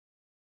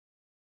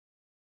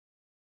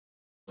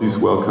Please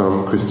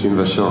welcome Christine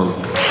Vachon.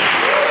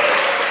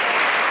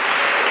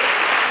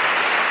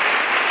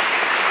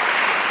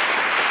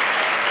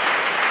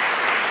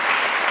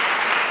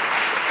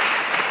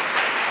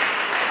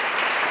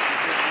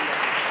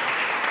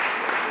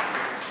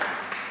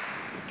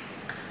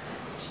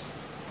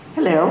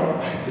 Hello.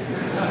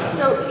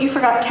 So you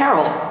forgot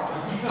Carol.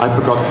 I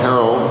forgot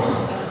Carol.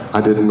 I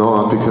did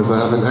not, because I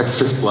have an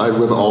extra slide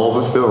with all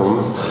the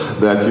films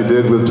that you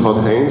did with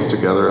Todd Haynes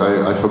together.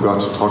 I forgot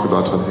to talk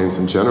about Todd Haynes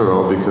in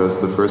general, because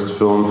the first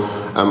film,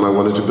 I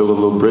wanted to build a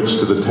little bridge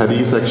to the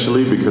Teddies,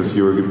 actually, because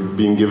you were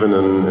being given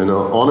an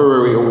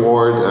honorary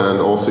award,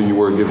 and also you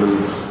were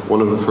given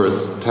one of the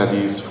first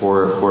Teddies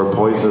for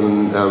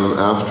Poison.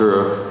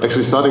 After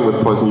actually starting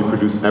with Poison, you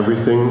produced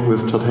everything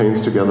with Todd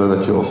Haynes together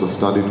that you also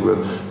studied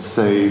with.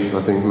 Safe,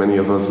 I think many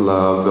of us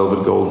love,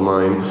 Velvet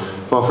Goldmine,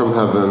 Far From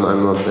Heaven,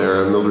 I'm Not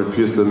There, Mildred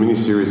Pierce, the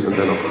miniseries, and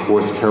then of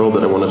course Carol,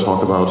 that I want to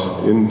talk about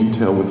in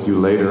detail with you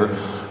later.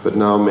 But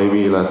now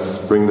maybe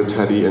let's bring the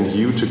Teddy and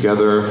you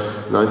together.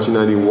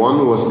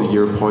 1991 was the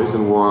year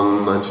Poison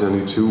won.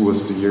 1992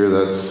 was the year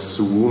that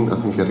Swoon, I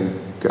think, had a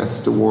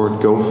guest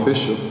award. Go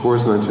Fish, of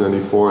course,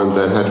 1994, and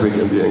then Hedwig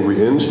and the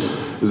Angry Inch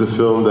is a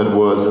film that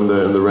was in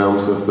the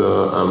realms of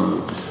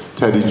the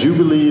Teddy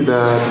Jubilee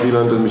that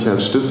Wieland and Michael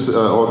Stütz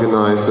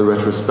organized, a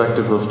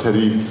retrospective of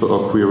Teddy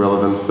or queer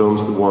relevant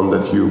films, the one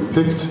that you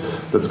picked,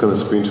 that's going to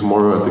screen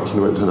tomorrow at the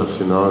Kino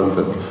International, and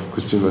that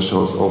Christine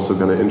Vachon is also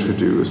going to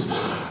introduce.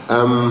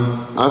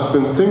 I've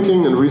been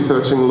thinking and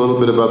researching a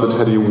little bit about the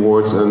Teddy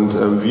Awards, and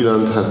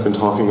Wieland has been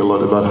talking a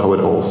lot about how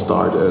it all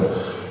started.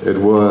 It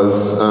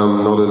was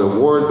not an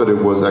award, but it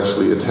was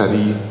actually a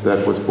Teddy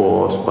that was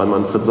bought by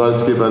Manfred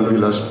Salzgeber and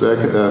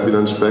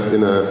Wieland Speck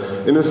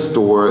in a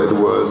store. It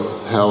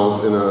was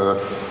held in a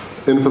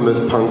infamous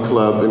punk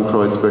club in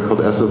Kreuzberg called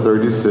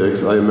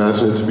SO36. I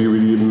imagine it to be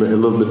really a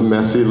little bit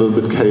messy, a little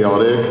bit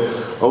chaotic.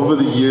 Over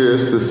the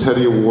years, this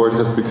Teddy Award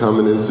has become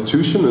an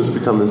institution. It's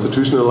become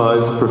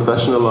institutionalized,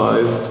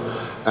 professionalized,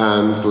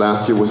 and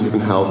last year was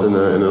even held in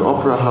an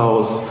opera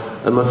house.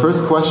 And my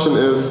first question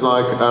is,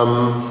 like,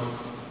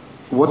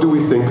 what do we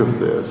think of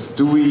this?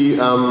 Do we,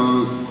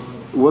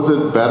 was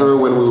it better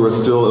when we were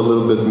still a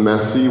little bit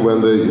messy,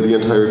 when the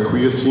entire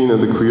queer scene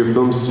and the queer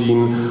film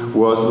scene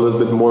was a little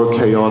bit more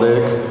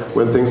chaotic,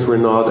 when things were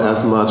not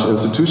as much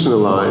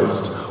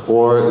institutionalized?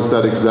 Or is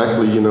that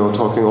exactly,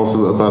 talking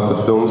also about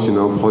the films,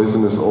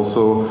 Poison is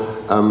also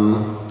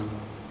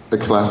a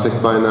classic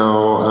by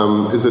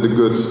now. Is it a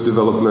good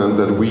development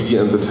that we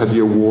and the Teddy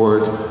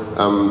Award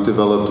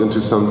developed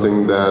into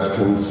something that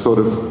can sort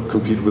of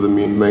compete with the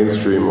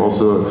mainstream?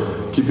 Also,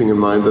 keeping in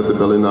mind that the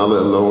Berlinale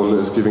alone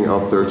is giving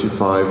out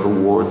 35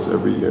 awards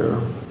every year.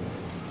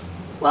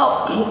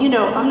 Well,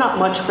 I'm not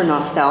much for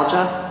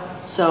nostalgia,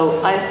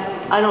 so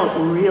I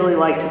don't really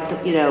like to,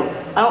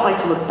 I don't like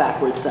to look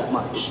backwards that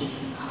much.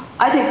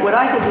 What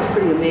I think is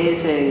pretty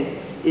amazing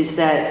is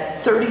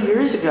that 30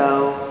 years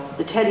ago,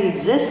 the Teddy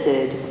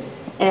existed,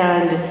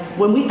 and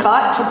when we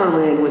got to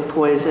Berlin with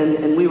Poison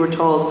and we were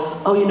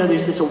told, oh,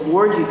 there's this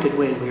award you could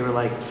win, we were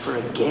like, for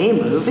a gay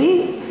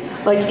movie?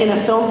 Like in a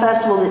film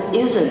festival that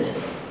isn't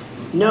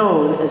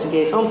known as a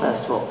gay film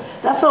festival.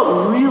 That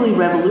felt really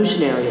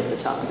revolutionary at the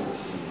time,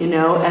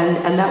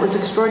 and that was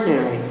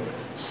extraordinary.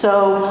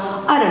 So,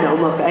 I don't know,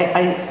 look,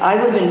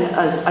 I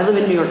live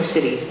in New York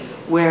City,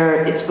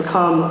 where it's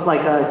become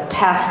like a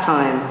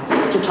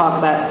pastime to talk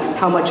about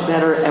how much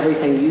better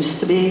everything used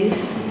to be.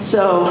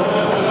 So,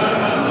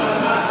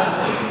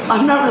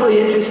 I'm not really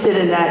interested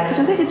in that, because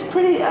I think it's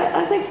pretty,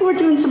 I think we're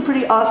doing some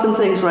pretty awesome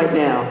things right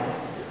now.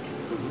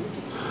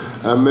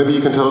 Maybe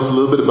you can tell us a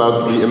little bit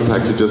about the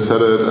impact. You just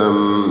said it.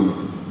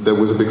 There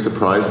was a big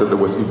surprise that there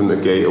was even a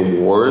gay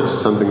award,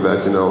 something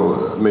that,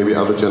 maybe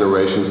other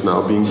generations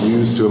now being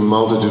used to a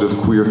multitude of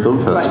queer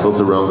film festivals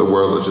around the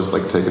world are just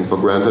like taken for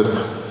granted.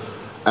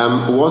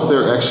 Was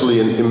there actually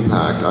an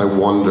impact, I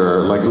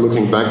wonder, like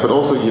looking back, but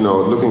also,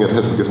 looking at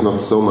Hedwig is not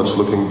so much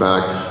looking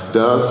back.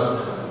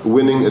 Does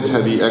winning a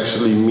Teddy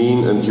actually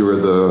mean, and you're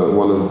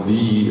one of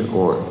the,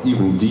 or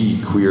even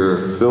the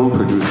queer film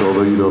producer,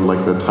 although you don't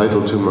like that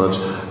title too much,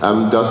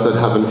 does that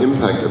have an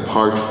impact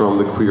apart from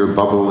the queer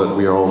bubble that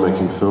we are all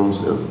making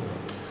films in?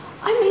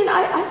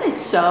 I think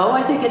so.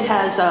 I think it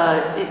has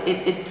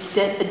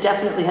it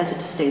definitely has a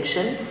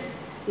distinction,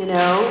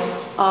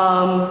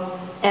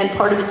 and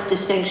part of its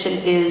distinction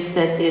is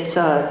that it's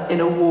an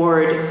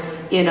award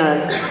in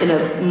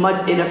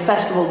a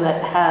festival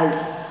that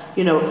has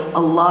a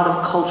lot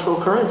of cultural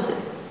currency.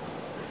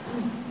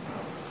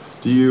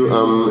 Do you,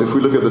 if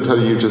we look at the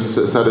Teddy, you just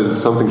said it's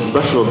something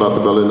special about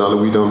the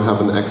Berlinale. We don't have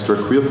an extra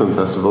queer film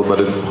festival, but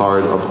it's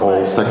part of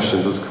all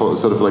sections. It's called,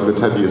 sort of like the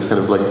Teddy is kind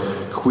of like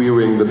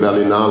queering the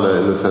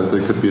Berlinale in the sense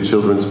that it could be a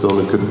children's film,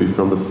 it could be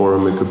from the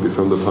Forum, it could be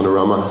from the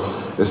Panorama.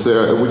 Is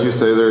there? Would you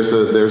say there's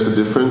a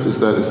difference? Is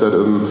that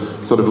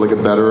sort of like a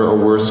better or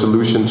worse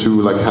solution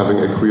to like having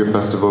a queer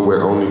festival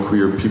where only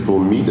queer people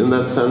meet in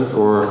that sense,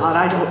 or? God,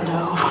 I don't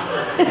know.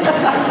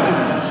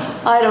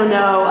 I don't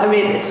know. I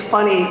mean, it's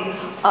funny.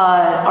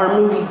 Our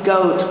movie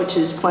Goat, which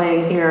is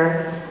playing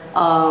here,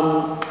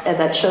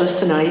 that shows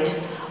tonight,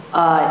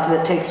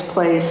 that takes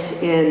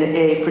place in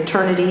a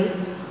fraternity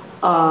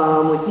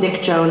with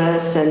Nick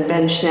Jonas and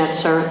Ben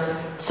Schnetzer.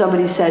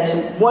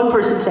 One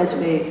person said to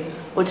me,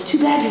 well, it's too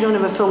bad you don't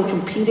have a film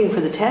competing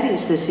for the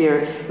Teddies this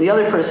year. The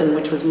other person,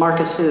 which was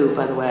Marcus Hu,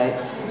 by the way,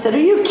 said, are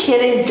you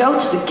kidding?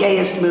 Goat's the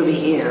gayest movie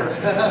here.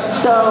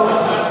 So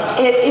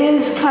it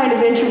is kind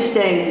of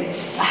interesting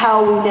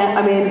how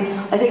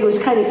I think it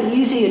was kind of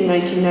easy in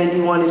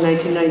 1991 and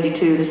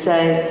 1992 to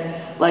say,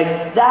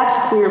 like, that's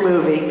a queer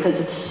movie because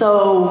it's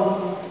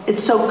so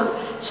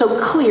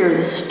clear.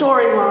 The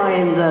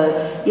storyline,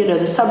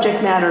 the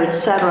subject matter,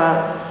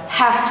 etc.,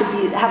 have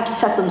to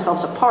set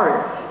themselves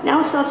apart. Now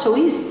it's not so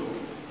easy.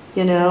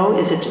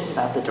 Is it just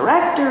about the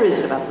director? Is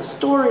it about the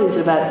story? Is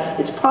it about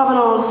its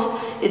provenance?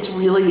 It's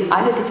really,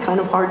 I think it's kind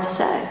of hard to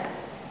say.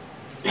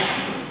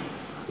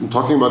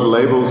 Talking about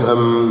labels,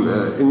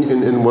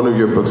 in one of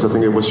your books, I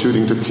think it was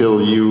Shooting to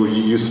Kill,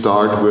 you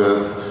start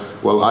with,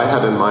 well, I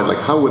had in mind, like,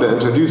 how would I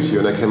introduce you?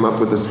 And I came up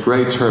with this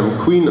great term,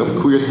 Queen of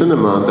Queer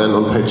Cinema. Then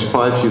on page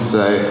 5 you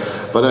say,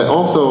 but I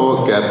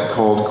also get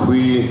called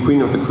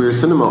Queen of the Queer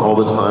Cinema all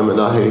the time, and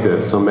I hate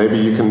it. So maybe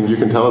you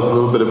can tell us a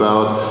little bit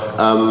about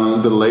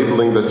the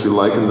labeling that you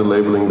like and the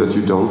labeling that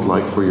you don't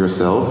like for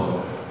yourself.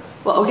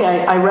 Well,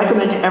 okay, I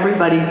recommend to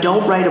everybody,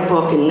 don't write a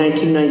book in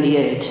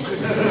 1998.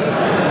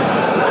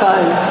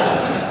 Because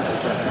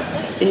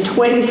in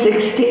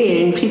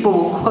 2016, people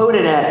will quote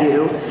it at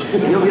you.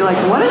 And you'll be like,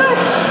 what?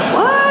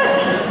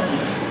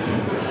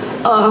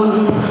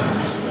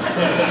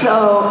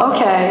 So,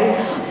 okay.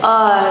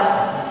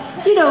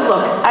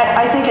 Look,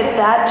 I think at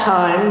that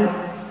time,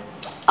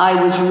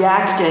 I was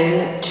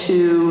reacting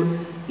to,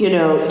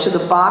 to the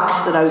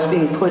box that I was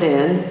being put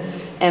in,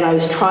 and I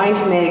was trying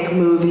to make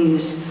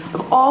movies.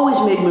 I've always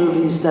made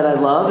movies that I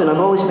love, and I've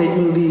always made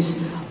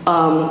movies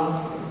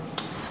that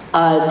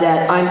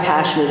I'm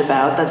passionate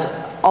about. That's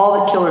all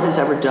that Killer has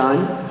ever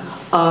done.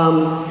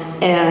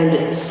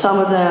 And some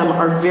of them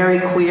are very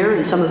queer,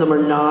 and some of them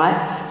are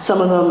not.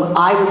 Some of them,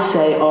 I would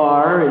say,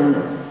 are, and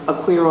a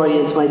queer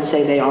audience might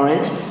say they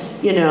aren't.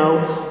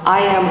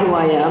 I am who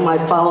I am. I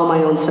follow my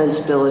own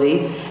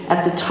sensibility.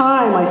 At the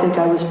time, I think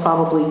I was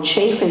probably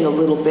chafing a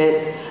little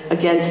bit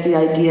against the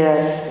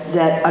idea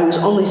that I was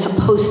only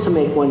supposed to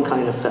make one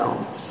kind of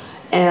film.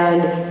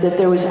 And that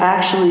there was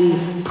actually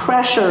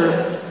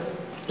pressure,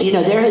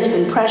 there has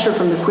been pressure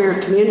from the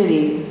queer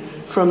community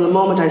from the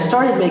moment I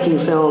started making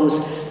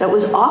films that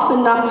was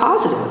often not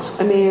positive.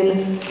 I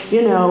mean,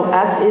 in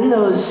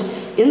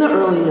the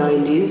early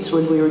 90s,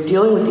 when we were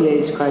dealing with the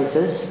AIDS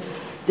crisis,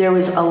 there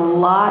was a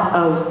lot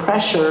of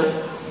pressure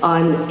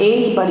on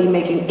anybody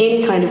making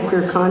any kind of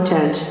queer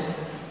content.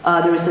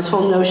 There was this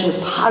whole notion of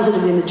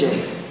positive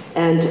imaging.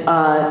 And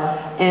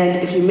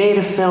if you made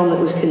a film that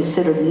was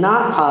considered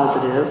not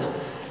positive,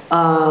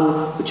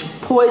 which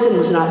Poison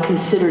was not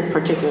considered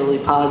particularly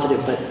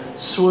positive, but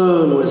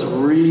Swoon was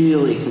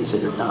really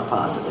considered not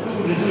positive.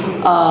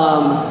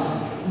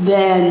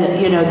 Then,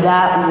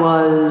 that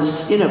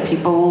was,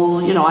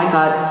 people, I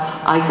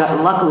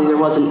got, luckily there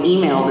wasn't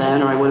email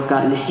then, or I would have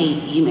gotten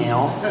hate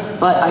email,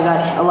 but I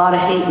got a lot of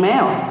hate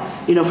mail,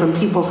 from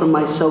people from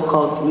my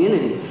so-called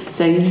community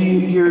saying,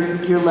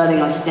 you're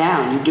letting us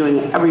down, you're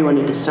doing everyone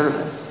a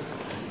disservice.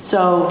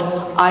 So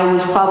I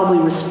was probably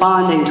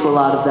responding to a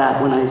lot of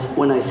that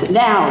when I said,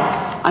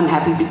 now I'm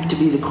happy to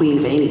be the queen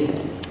of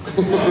anything.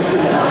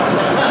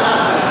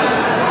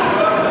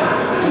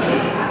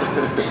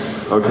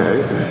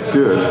 Okay,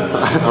 good.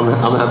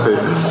 I'm happy.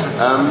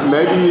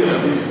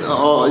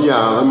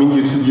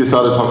 You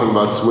started talking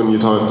about Swin, you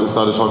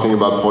started talking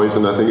about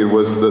Poison. I think it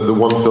was the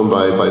one film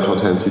by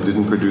Todd Haynes you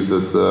didn't produce.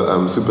 It's the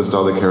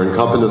Superstar, the Karen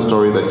Carpenter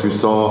story that you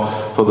saw.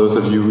 For those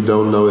of you who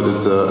don't know it,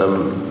 it's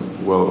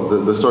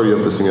the story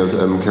of the singer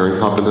Karen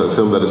Carpenter, a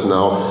film that is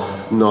now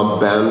not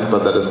banned,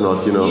 but that is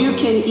not, You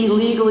can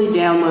illegally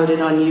download it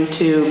on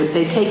YouTube.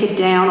 They take it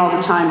down all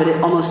the time, but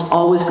it almost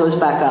always goes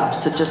back up,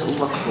 so just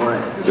look for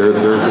it.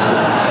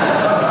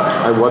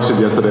 I watched it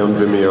yesterday on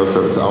Vimeo,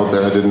 so it's out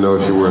there. I didn't know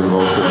if you were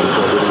involved in this,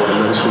 so I didn't want to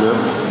mention it.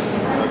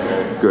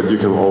 Okay, good, you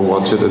can all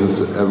watch it.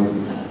 It's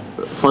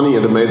funny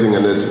and amazing,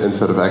 and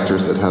instead of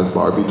actors, it has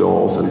Barbie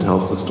dolls and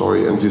tells the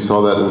story. And you saw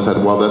that and said,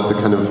 well, that's a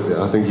kind of,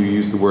 I think you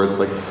used the words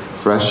like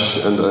fresh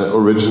and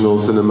original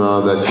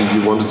cinema that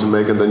you wanted to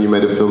make, and then you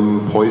made a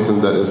film, Poison,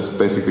 that is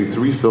basically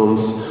 3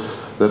 films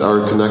that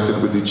are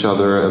connected with each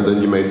other, and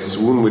then you made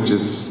Swoon, which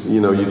is,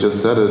 you just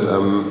said it,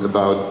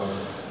 about,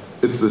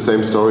 it's the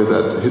same story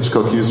that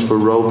Hitchcock used for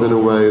Rope in a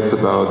way. It's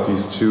about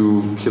these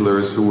 2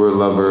 killers who were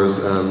lovers,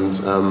 and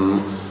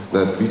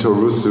that Vito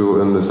Russo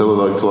in The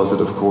Celluloid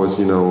Closet, of course,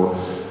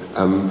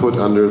 put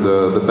under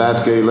the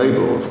bad gay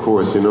label, of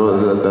course,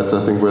 that's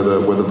I think where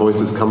the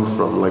voices come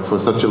from. Like for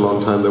such a long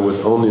time there was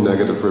only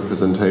negative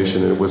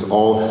representation, and it was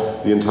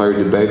the entire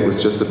debate was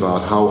just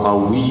about how are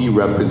we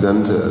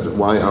represented,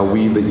 why are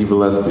we the evil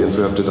lesbians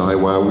who have to die,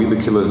 why are we the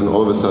killers, and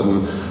all of a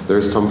sudden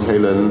there's Tom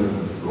Kalin.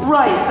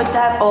 Right, but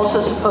that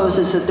also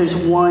supposes that there's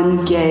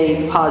one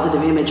gay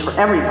positive image for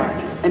everybody.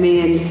 I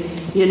mean,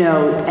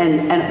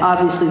 and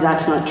obviously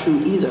that's not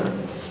true either.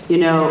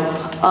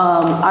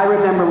 I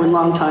remember when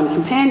Longtime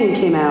Companion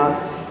came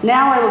out.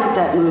 Now I look at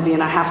that movie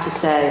and I have to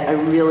say I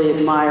really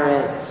admire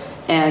it,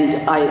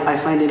 and I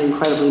find it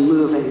incredibly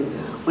moving.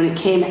 When it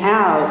came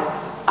out,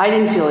 I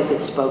didn't feel like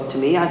it spoke to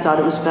me. I thought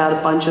it was about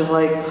a bunch of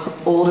like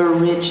older,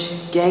 rich,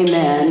 gay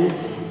men,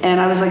 and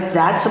I was like,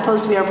 that's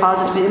supposed to be our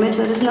positive image?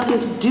 That has nothing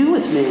to do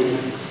with me,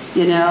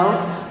 you know?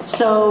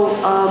 So,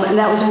 and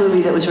that was a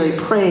movie that was very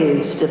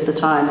praised at the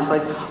time. It's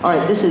like, all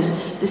right, this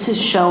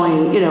is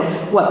showing, you know,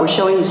 what, we're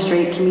showing the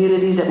straight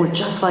community that we're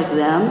just like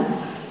them.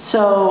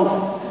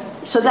 So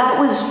those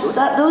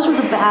were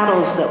the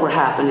battles that were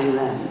happening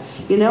then.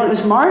 You know, it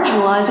was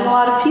marginalizing a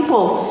lot of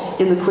people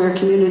in the queer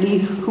community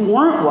who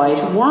weren't white,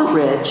 who weren't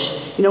rich,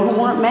 you know, who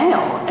weren't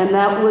male. And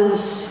that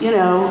was, you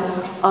know,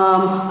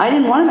 I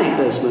didn't want to make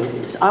those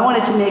movies. I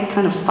wanted to make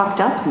kind of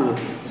fucked up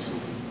movies.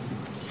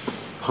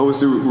 How was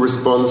the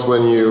response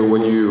when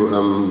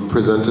you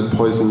presented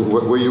Poison?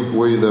 Were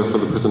you there for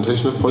the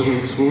presentation of Poison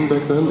and Swoon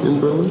back then in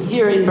Berlin?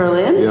 Here in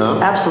Berlin? Yeah.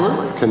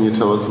 Absolutely. Can you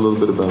tell us a little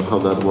bit about how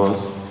that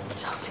was?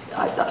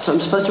 So I'm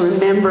supposed to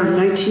remember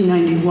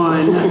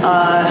 1991.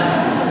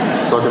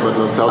 Talking about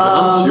nostalgia,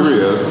 I'm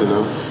curious, you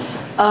know.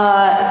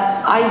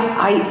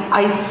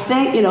 I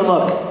think, you know,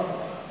 look,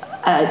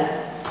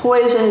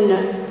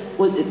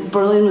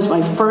 Berlin was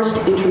my first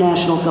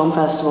international film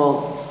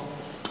festival.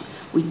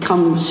 We'd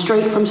come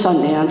straight from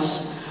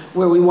Sundance,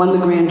 where we won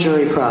the Grand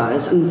Jury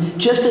Prize. And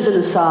just as an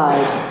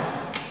aside,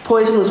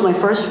 Poison was my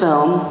first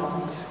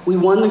film. We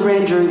won the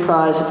Grand Jury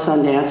Prize at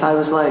Sundance. I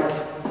was like,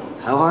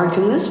 how hard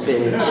can this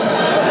be?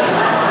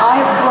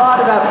 I've brought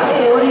about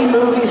 40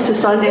 movies to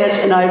Sundance,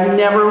 and I've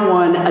never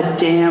won a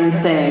damn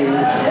thing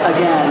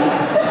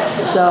again.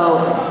 So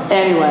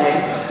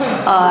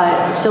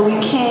anyway, so we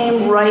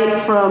came right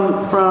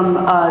from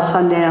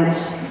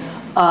Sundance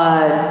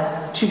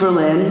to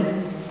Berlin,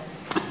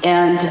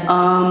 and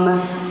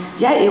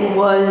yeah, it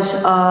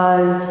was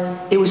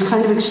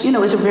kind of, you know,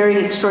 it was a very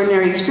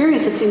extraordinary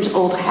experience. It seems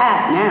old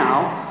hat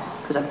now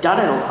because I've done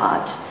it a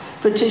lot.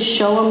 But to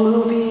show a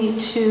movie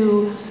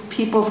to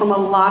people from a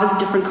lot of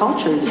different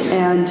cultures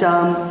and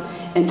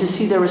to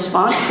see their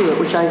response to it,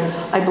 which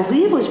I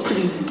believe was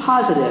pretty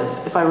positive,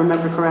 if I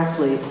remember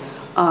correctly.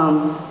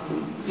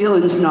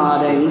 Villain's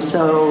nodding,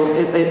 so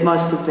it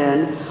must have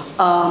been.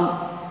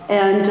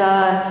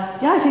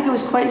 Yeah, I think it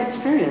was quite an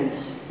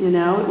experience. You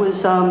know, it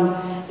was.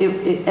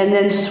 And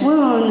then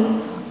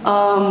Swoon.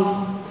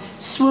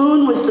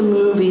 Swoon was the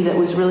movie that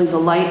was really the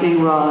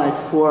lightning rod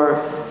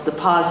for the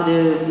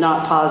positive,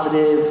 not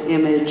positive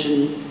image,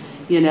 and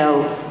you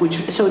know,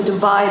 so it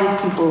divided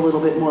people a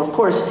little bit more. Of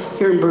course,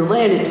 here in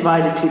Berlin, it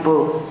divided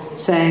people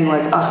saying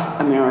like,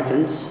 "Ugh,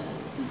 Americans,"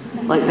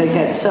 like they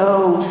get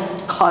so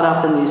caught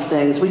up in these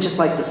things. We just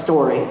like the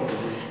story,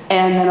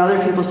 and then other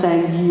people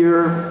saying,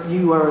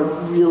 "You are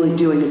really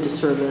doing a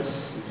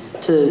disservice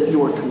to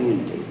your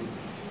community."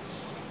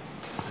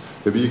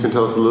 Maybe you can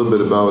tell us a little bit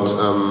about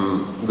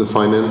the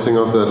financing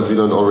of that.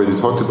 Wieland already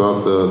talked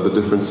about the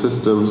different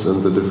systems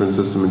and the different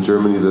system in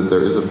Germany, that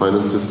there is a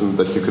finance system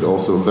that you could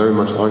also very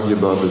much argue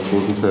about. This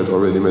Rosenfeld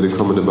already made a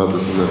comment about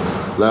this in the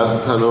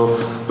last panel.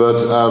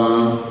 But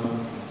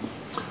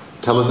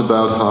tell us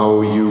about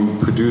how you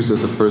produce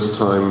as a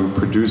first-time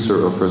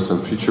producer or first-time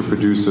feature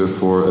producer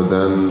for a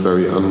then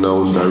very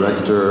unknown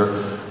director,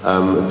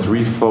 a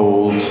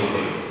threefold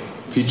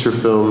feature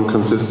film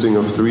consisting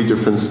of 3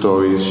 different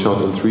stories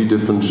shot in 3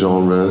 different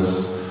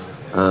genres,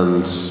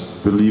 and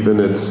believe in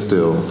it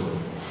still.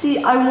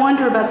 See, I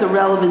wonder about the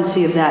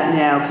relevancy of that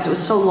now, because it was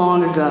so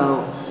long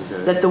ago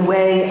that the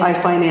way I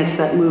financed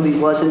that movie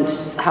wasn't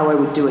how I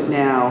would do it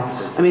now.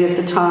 I mean, at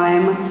the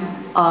time,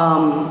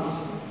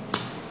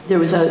 there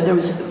was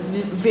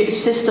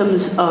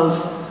systems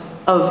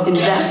of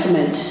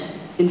investment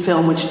in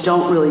film which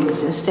don't really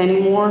exist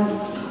anymore.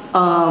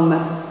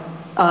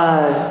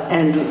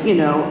 And, you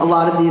know, a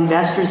lot of the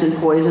investors in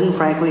Poison,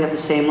 frankly, have the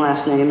same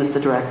last name as the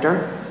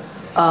director.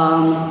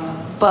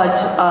 But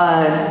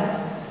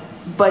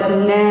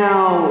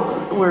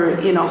now we're,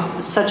 you know,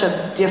 such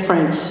a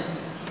different,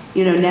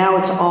 you know, now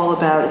it's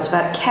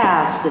about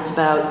cast, it's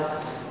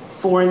about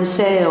foreign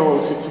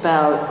sales, it's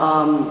about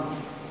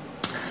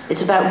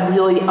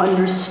really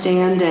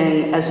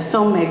understanding as a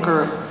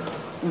filmmaker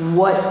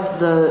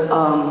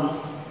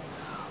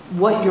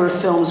what your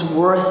film's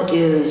worth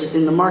is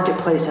in the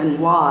marketplace and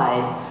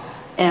why.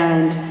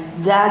 And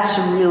that's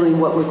really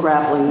what we're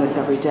grappling with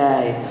every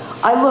day.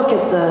 I look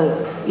at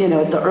the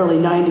early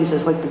 90s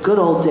as like the good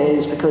old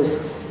days because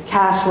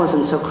cast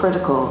wasn't so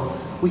critical.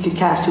 We could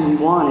cast who we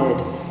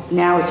wanted.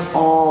 Now it's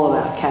all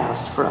about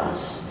cast for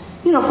us.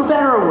 You know, for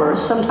better or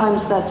worse,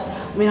 sometimes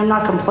I'm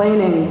not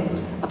complaining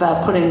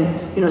about putting,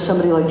 you know,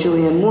 somebody like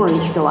Julianne Moore in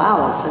Still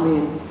Alice. I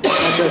mean,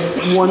 that's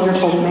a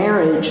wonderful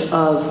marriage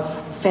of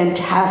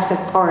fantastic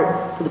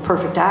part for the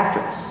perfect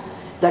actress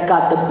that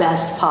got the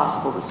best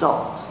possible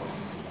result,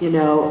 you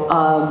know.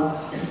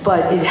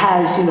 But it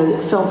has, you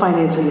know, film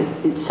financing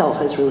itself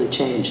has really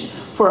changed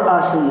for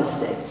us in the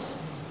States.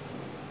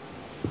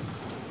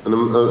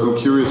 And I'm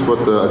curious what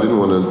I didn't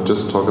want to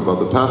just talk about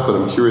the past, but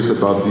I'm curious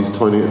about these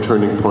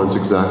turning points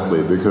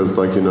exactly, because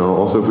like, you know,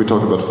 also if we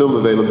talk about film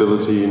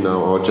availability,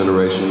 now our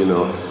generation, you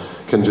know,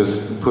 can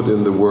just put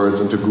in the words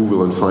into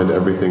Google and find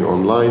everything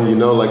online, you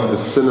know, like the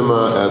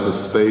cinema as a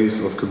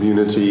space of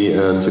community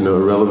and, you know,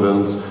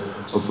 relevance,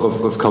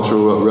 of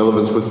cultural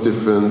relevance was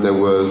different. There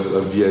was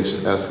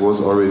VHS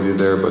was already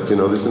there, but you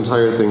know, this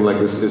entire thing like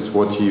is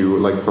what you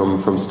like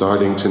from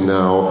starting to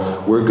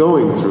now we're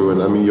going through.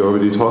 And I mean, you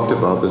already talked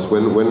about this.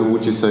 When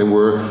would you say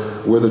were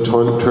the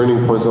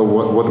turning points, or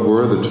what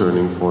were the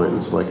turning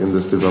points like in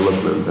this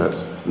development? That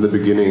in the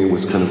beginning it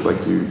was kind of like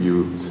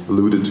you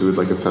alluded to it,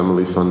 like a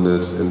family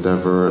funded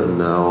endeavor, and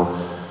now.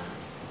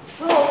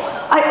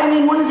 Well, I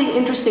mean, one of the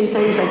interesting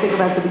things I think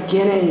about the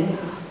beginning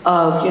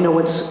of, you know,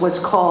 what's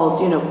called,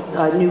 you know,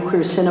 new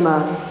queer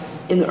cinema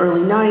in the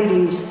early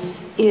 90s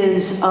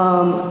is,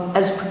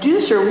 as a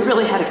producer, we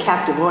really had a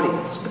captive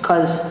audience,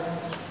 because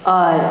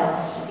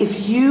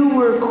if you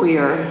were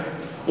queer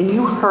and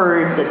you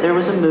heard that there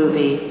was a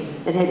movie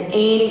that had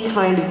any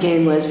kind of gay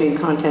and lesbian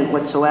content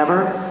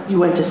whatsoever, you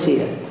went to see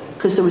it,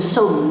 because there was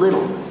so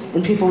little,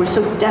 and people were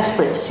so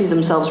desperate to see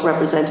themselves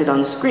represented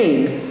on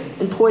screen.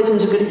 And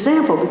Poison's a good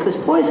example, because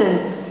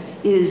Poison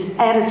is,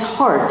 at its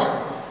heart,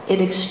 an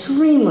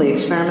extremely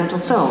experimental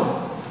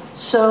film.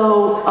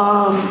 So,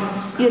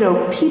 you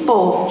know,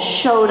 people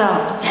showed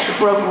up,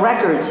 broke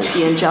records at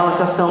the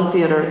Angelica Film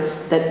Theater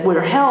that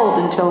were held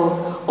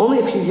until only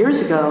a few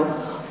years ago.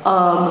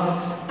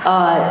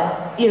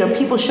 You know,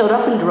 people showed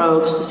up in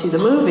droves to see the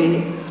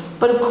movie,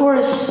 but of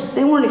course,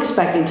 they weren't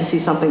expecting to see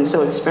something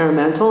so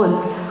experimental. And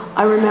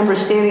I remember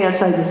standing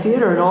outside the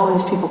theater and all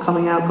these people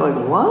coming out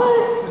going,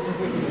 "What?"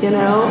 You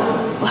know,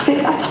 like,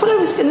 I thought I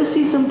was going to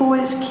see some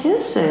boys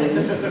kissing.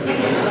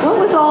 What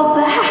was all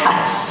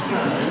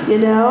that? You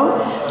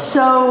know?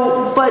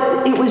 So,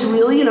 but it was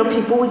really, you know,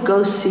 people would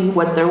go see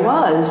what there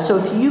was. So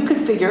if you could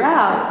figure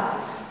out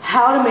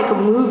how to make a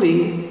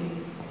movie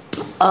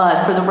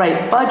for the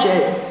right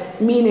budget,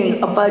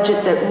 meaning a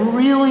budget that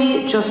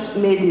really just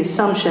made the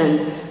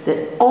assumption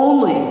that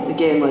only the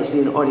gay and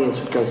lesbian audience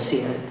would go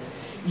see it,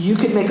 you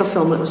could make a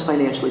film that was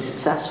financially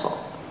successful.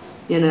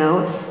 You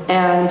know,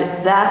 and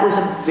that was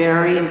a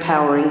very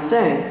empowering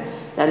thing.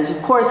 That is,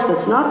 of course,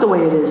 that's not the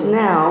way it is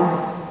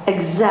now,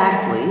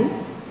 exactly.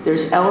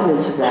 There's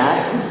elements of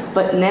that,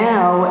 but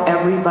now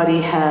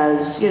everybody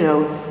has, you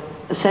know,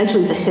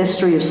 essentially the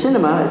history of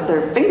cinema at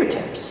their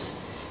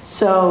fingertips.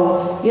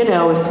 So, you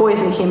know, if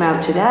Poison came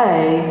out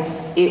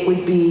today, it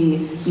would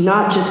be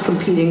not just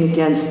competing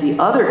against the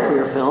other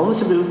queer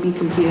films, but it would be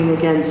competing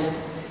against,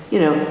 you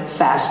know,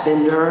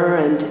 Fassbinder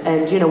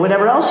and you know,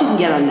 whatever else you can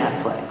get on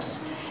Netflix.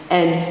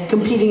 And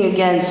competing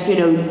against, you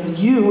know,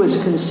 you as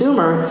a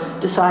consumer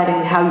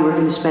deciding how you were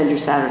going to spend your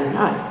Saturday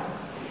night.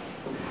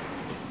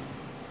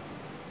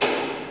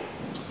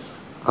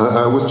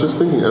 I was just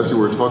thinking as you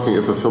were talking,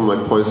 if a film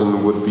like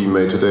Poison would be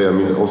made today, I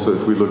mean, also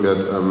if we look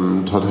at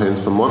Todd Haynes'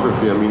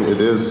 filmography, I mean, it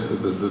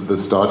is the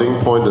starting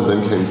point, and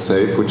then came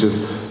Safe, which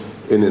is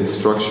in its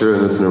structure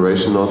and its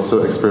narration not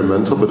so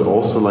experimental, but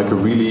also like a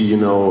really, you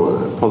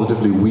know,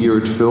 positively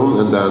weird film.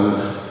 And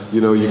then, you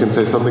know, you can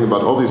say something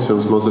about all these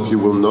films, most of you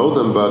will know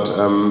them, but,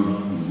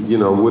 you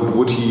know,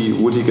 would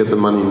he get the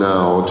money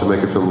now to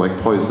make a film like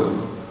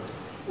Poison?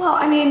 Well,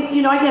 I mean,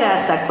 you know, I get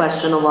asked that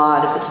question a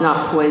lot. If it's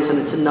not Poison,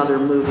 it's another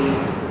movie.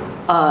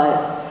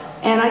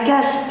 And I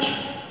guess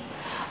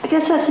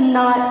that's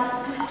not,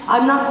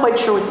 I'm not quite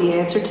sure what the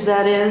answer to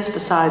that is,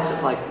 besides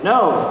of like,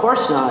 no, of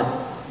course not.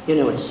 You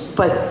know,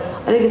 but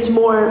I think it's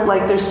more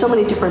like there's so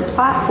many different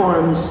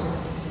platforms,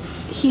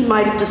 he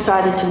might have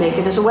decided to make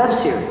it as a web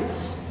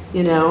series.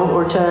 You know,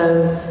 or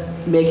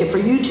to make it for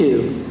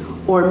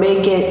YouTube, or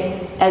make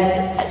it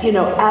as, you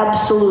know,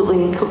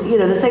 absolutely, you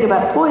know, the thing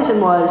about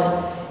Poison was,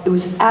 it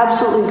was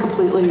absolutely and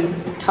completely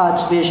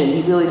Todd's vision.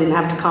 He really didn't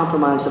have to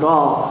compromise at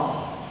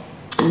all.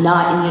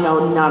 Not, you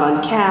know, not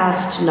on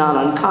cast, not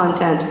on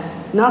content,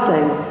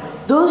 nothing.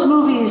 Those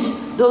movies,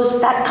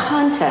 that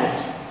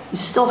content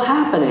is still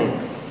happening.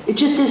 It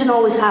just isn't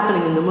always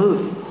happening in the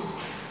movies.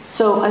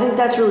 So I think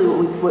that's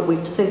really what we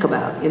think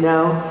about, you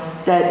know?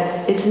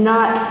 That it's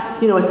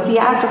not, you know, a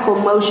theatrical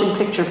motion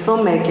picture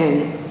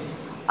filmmaking.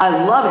 I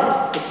love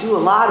it, I do a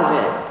lot of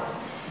it,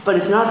 but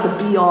it's not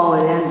the be-all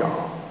and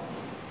end-all.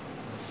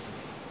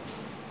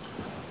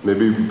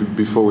 Maybe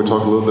before we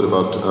talk a little bit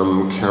about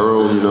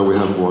Carol, you know, we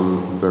have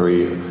one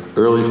very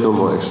early film,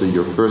 or actually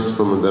your first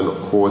film, and then of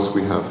course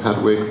we have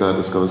Hedwig that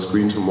is going to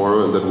screen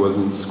tomorrow, and that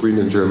wasn't screened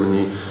in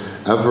Germany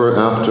ever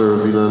after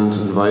Wieland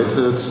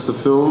invited the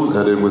film,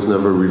 and it was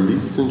never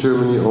released in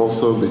Germany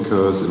also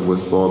because it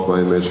was bought by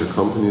a major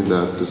company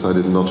that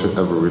decided not to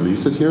ever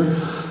release it here.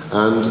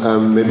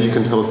 And maybe you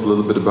can tell us a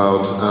little bit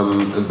about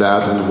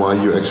that and why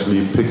you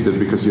actually picked it,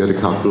 because you had a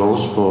carte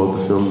blanche for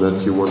the film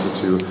that you wanted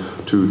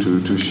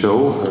to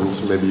show,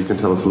 and maybe you can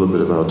tell us a little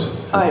bit about.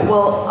 All right.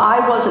 Well,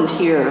 I wasn't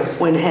here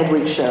when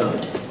Hedwig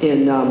showed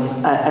in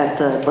at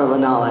the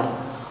Berlinale.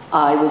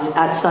 I was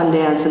at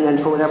Sundance, and then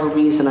for whatever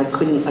reason, I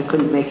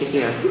couldn't make it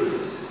here.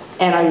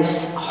 And I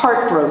was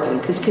heartbroken,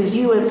 because can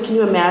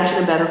you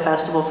imagine a better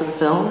festival for the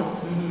film?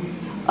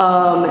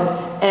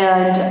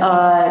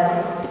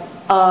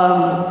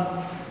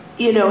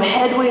 You know,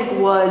 Hedwig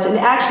was, and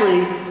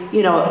actually,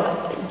 you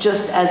know,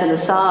 just as an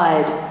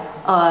aside,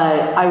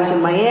 I was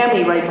in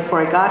Miami right before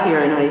I got here,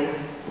 and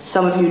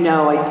some of you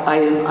know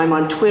I'm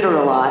on Twitter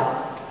a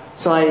lot.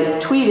 So I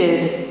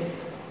tweeted,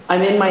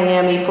 I'm in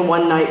Miami for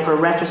one night for a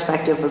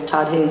retrospective of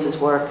Todd Haynes'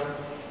 work.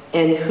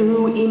 And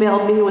who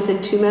emailed me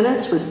within 2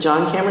 minutes was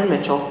John Cameron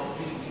Mitchell.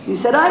 He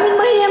said, I'm in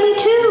Miami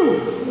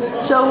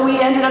too. So we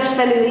ended up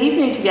spending the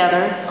evening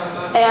together,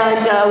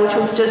 and which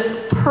was just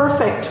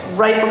perfect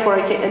right before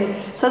I came.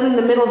 And suddenly in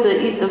the middle of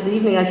the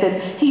evening I said,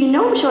 hey, you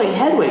know I'm showing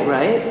Hedwig,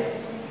 right?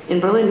 In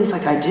Berlin. He's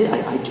like, I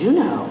do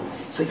know.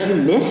 He's like, you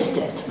missed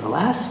it the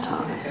last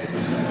time.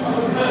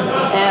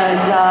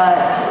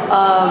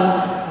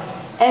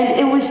 And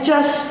it was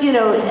just, you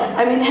know,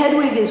 I mean,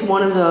 Hedwig is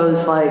one of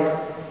those, like,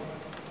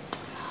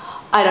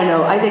 I don't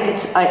know, I think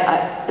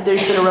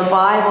there's been a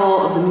revival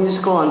of the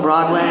musical on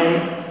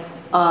Broadway,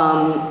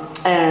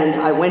 and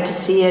I went to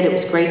see it. It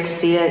was great to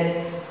see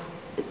it.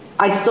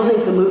 I still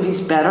think the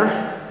movie's better,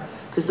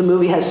 because the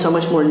movie has so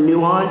much more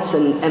nuance,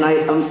 and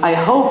I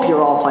hope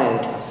you're all planning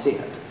to see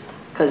it,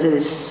 because it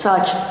is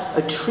such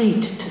a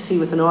treat to see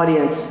with an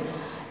audience.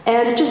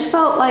 And it just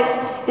felt like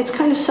it's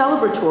kind of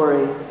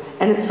celebratory,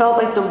 and it felt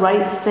like the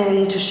right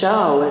thing to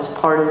show as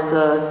part of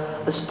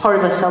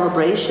a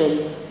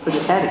celebration for the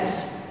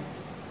Teddies.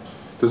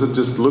 Does it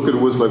just look, it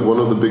was like one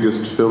of the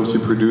biggest films you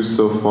produced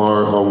so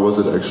far, or was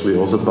it actually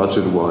also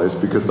budget-wise?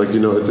 Because, like, you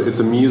know, it's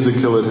a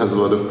musical, it has a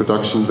lot of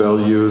production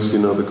values, you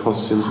know, the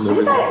costumes and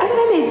everything. I think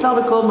I made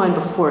Velvet Goldmine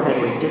before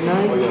Hedwig, didn't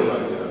I? Oh, yeah,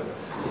 right,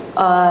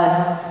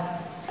 yeah.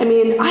 I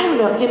mean, I don't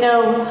know, you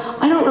know,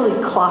 I don't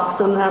really clock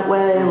them that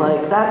way,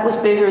 like, that was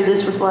bigger,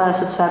 this was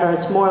less, etc.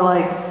 It's more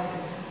like,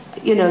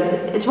 you know,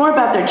 it's more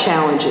about their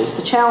challenges.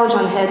 The challenge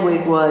on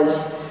Hedwig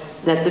was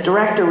that the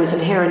director was in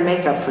hair and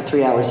makeup for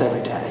 3 hours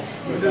every day.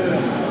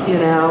 You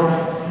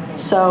know,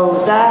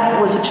 so that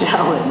was a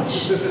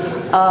challenge,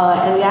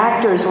 and the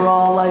actors were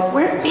all like,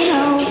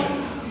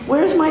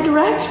 where's my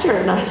director?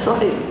 And I was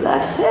like,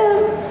 that's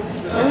him,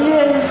 there he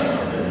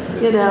is,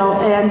 you know.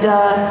 And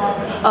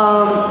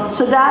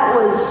so that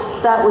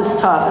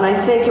was tough, and I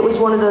think it was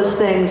one of those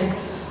things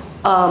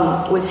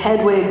with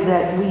Hedwig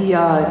that we,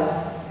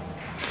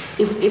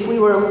 if we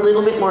were a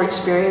little bit more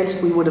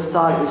experienced, we would have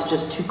thought it was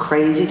just too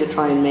crazy to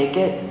try and make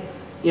it,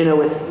 you know,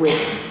 with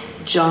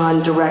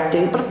John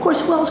directing, but of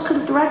course, who else could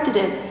have directed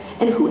it,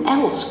 and who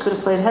else could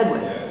have played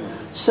Hedwig?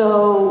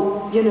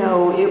 So, you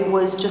know, it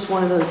was just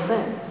one of those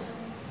things.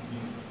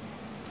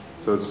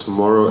 So it's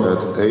tomorrow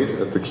at 8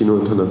 at the Kino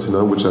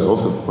International, which I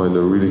also find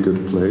a really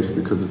good place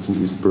because it's in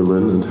East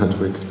Berlin, and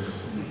Hedwig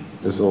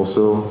is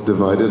also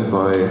divided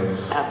by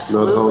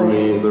not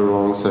only the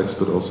wrong sex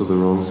but also the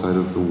wrong side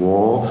of the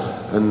wall.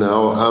 And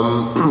now,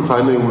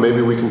 finally,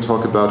 maybe we can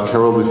talk about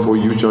Carol before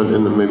you join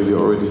in, and maybe you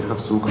already have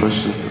some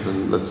questions, and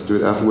then let's do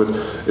it afterwards.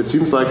 It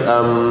seems like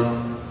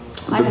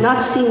I've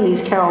not seen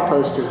these Carol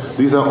posters.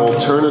 These are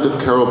alternative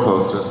Carol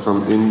posters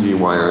from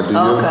IndieWire.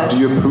 Do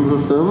you approve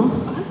of them?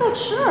 I'm not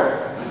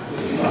sure.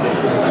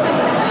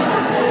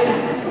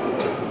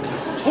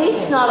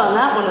 Kate's not on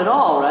that one at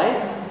all,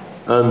 right?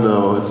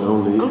 No, it's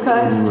only... Okay,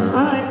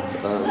 all right.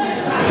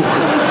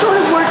 They sort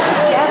of work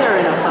together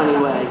in a funny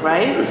way,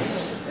 right?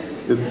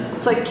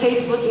 It's like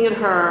Kate's looking at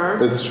her.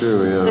 It's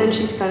true, yeah. Then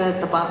she's kind of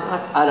at the bottom.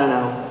 I don't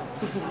know.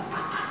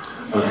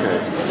 Okay.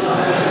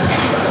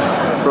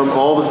 From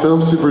all the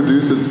films you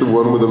produce, it's the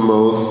one with the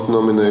most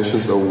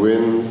nominations or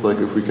wins. Like,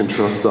 if we can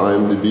trust the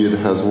IMDb, it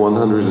has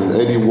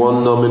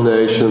 181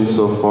 nominations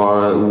so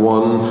far,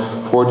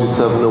 won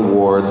 47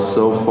 awards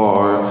so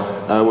far.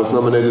 Was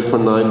nominated for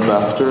 9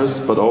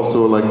 BAFTAs, but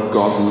also, like,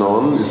 got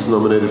none. Is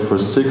nominated for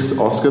 6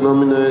 Oscar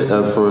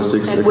nominations, for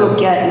 6. And will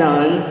get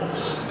none.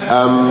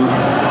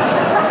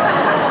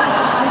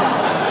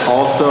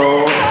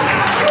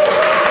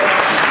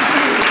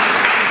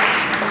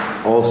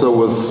 Also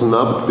was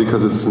snubbed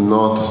because it's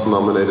not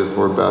nominated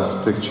for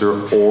Best Picture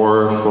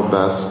or for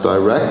Best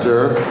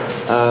Director.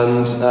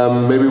 And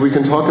maybe we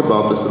can talk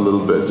about this a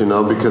little bit, you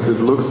know, because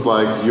it looks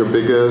like your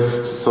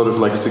biggest sort of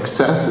like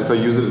success, if I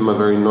use it in my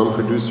very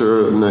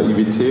non-producer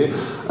naivete,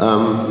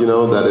 you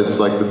know, that it's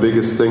like the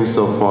biggest thing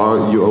so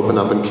far. You open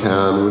up in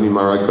Cannes, Rooney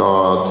Mara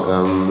got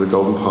the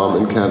Golden Palm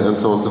in Cannes, and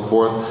so on and so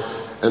forth.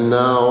 And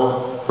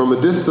now, from a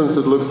distance,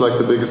 it looks like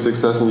the biggest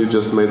success, and you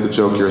just made the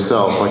joke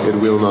yourself, like it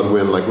will not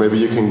win. Like, maybe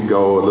you can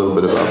go a little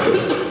bit about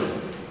this.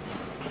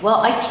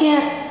 Well, I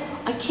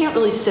can't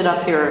really sit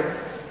up here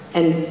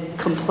and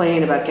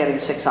complain about getting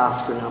 6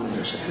 Oscar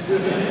nominations. You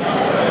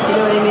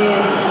know what I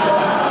mean?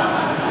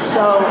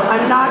 So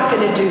I'm not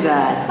going to do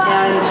that.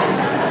 And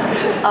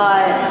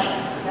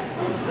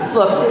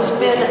look, there's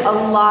been a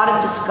lot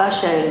of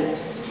discussion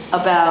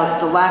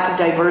about the lack of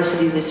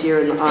diversity this year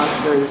in the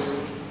Oscars.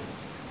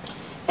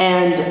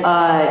 And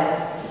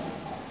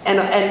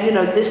you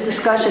know, this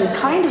discussion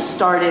kind of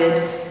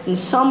started in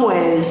some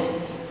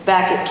ways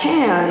back at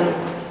Cannes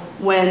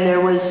when there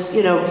was,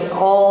 you know,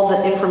 all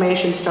the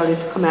information started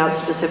to come out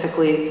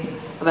specifically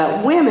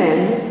about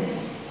women,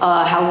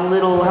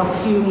 how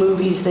few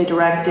movies they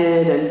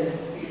directed,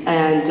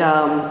 and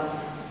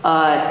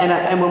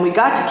when we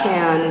got to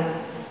Cannes,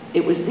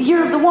 it was the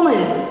year of the woman.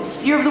 It's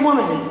the year of the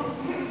woman,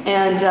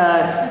 and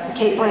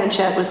Kate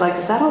Blanchett was like,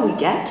 "Is that all we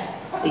get?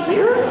 A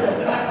year?"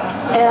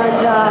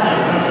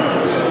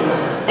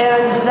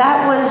 And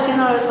that was, you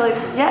know, I was like,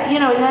 yeah, you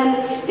know, and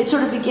then it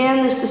sort of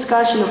began this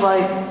discussion of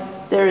like,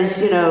 there's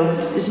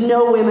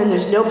no women,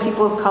 there's no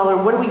people of color,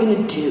 what are we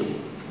going to do?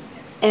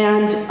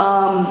 And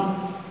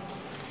on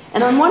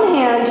one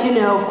hand, you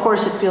know, of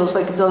course it feels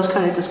like those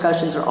kind of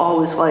discussions are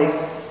always like,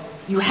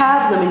 you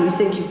have them and you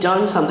think you've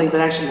done something,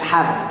 but actually you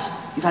haven't.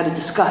 You've had a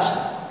discussion.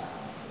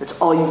 That's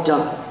all you've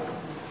done.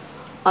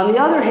 On the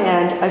other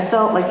hand, I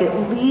felt like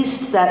at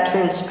least that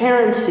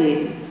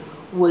transparency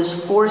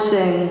was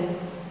forcing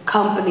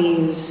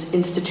companies,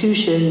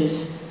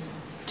 institutions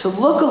to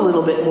look a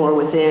little bit more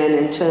within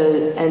and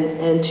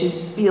to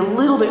be a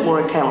little bit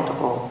more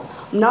accountable.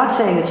 I'm not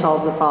saying it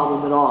solved the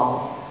problem at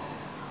all,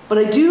 but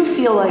I do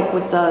feel like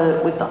with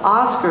the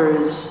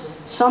Oscars,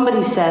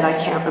 somebody said, I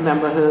can't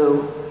remember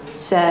who,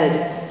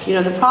 said, you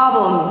know, the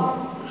problem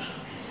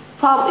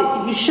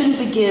you shouldn't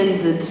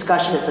begin the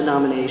discussion at the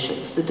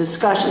nominations. The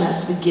discussion has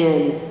to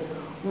begin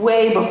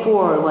way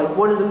before, like,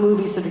 what are the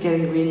movies that are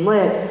getting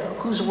greenlit?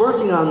 Who's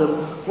working on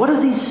them? What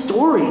are these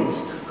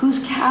stories? Who's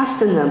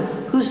casting them?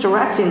 Who's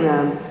directing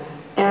them?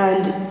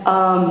 And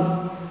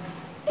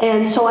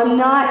so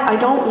I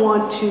don't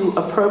want to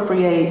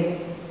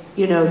appropriate,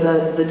 you know,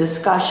 the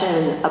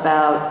discussion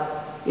about,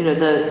 you know,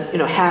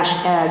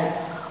 hashtag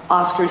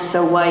Oscars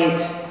so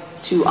white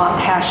to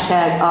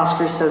hashtag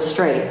Oscars so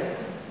straight.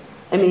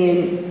 I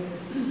mean,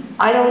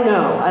 I don't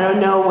know. I don't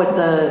know what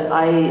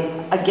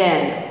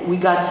again, we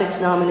got 6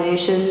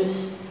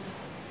 nominations.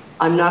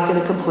 I'm not going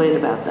to complain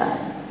about that.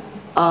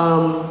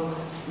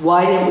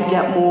 Why didn't we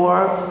get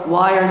more?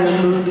 Why are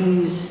there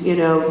movies, you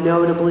know,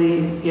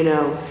 notably, you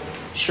know,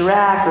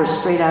 Chirac or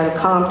Straight Outta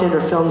Compton,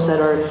 or films that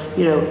are,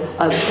 you know,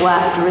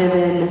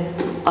 black-driven,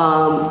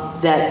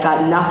 that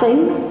got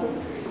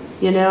nothing,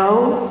 you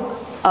know?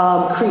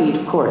 Creed,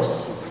 of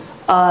course.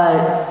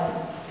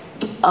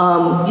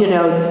 You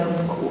know,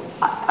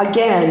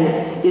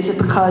 again, is it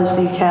because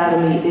the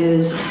Academy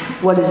is,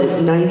 what is it,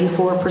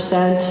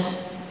 94%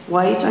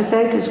 white, I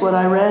think, is what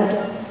I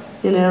read,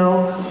 you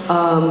know?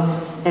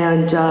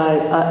 And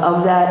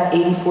of that,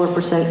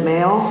 84%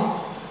 male.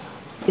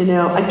 You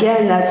know,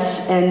 again,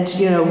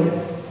 you know,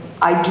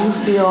 I do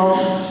feel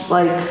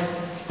like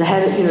the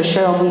head, you know,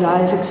 Cheryl Boone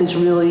Isaacs is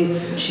really,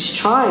 she's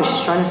trying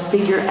to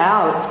figure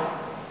out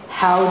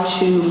how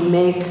to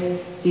make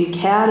the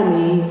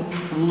Academy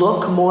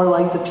look more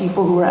like the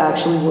people who are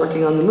actually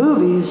working on the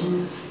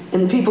movies.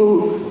 And the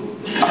people,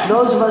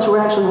 those of us who are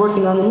actually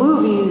working on the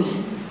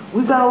movies,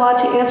 we've got a lot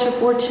to answer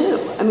for too.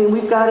 I mean,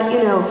 we've got,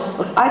 you know,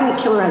 look, I think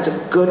Killer has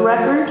a good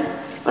record,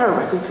 but our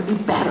record could be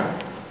better.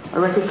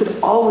 Our record could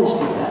always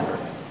be better,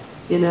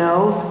 you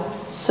know?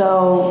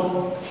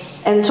 So,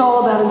 and it's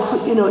all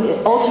about, you know,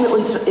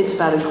 ultimately it's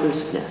about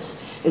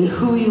inclusiveness and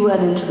who you let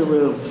into the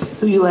room,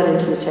 who you let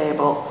into the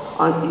table,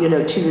 you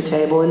know, to the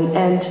table.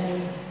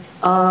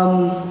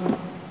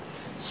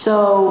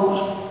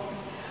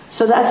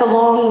 So that's a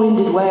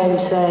long-winded way of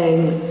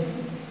saying,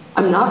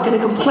 I'm not going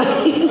to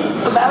complain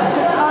about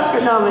 6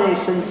 Oscar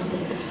nominations.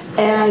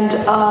 And,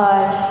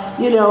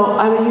 you know,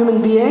 I'm a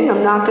human being.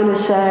 I'm not going to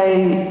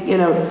say, you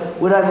know,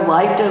 would I have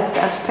liked a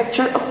Best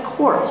Picture? Of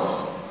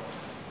course.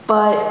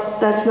 But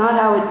that's not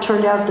how it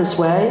turned out this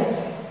way.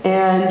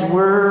 And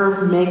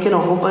we're making a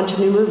whole bunch of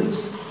new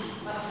movies.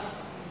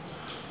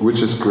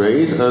 Which is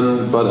great,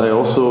 but I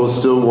also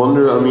still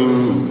wonder, I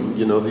mean,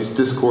 you know, these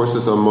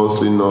discourses are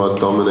mostly not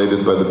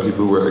dominated by the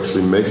people who are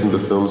actually making the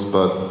films,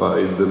 but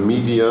by the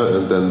media,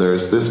 and then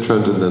there's this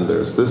trend, and then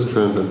there's this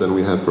trend, and then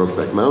we had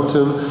Brokeback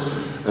Mountain,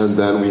 and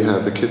then we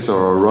had The Kids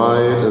Are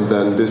Alright, and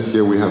then this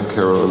year we have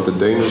Carol and the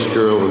Danish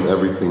Girl, and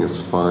everything is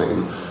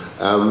fine.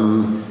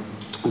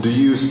 Do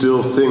you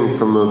still think,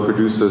 from a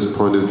producer's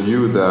point of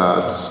view,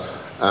 that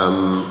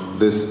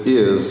this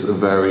is a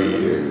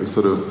very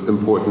sort of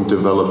important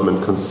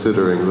development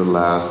considering the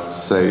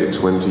last, say,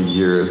 20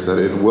 years, that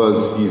it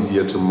was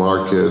easier to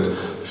market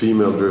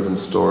female-driven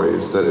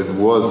stories, that it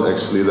was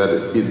actually,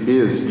 that it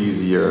is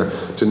easier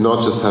to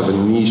not just have a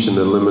niche and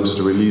a limited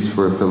release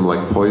for a film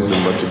like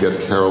Poison, but to get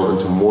Carol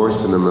into more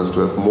cinemas, to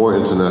have more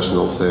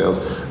international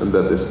sales, and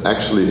that this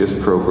actually is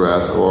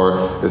progress, or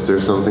is there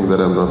something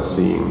that I'm not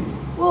seeing?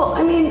 Well,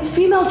 I mean,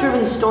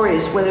 female-driven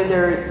stories, whether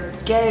they're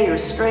gay or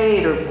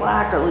straight or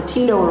black or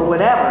Latino or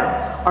whatever,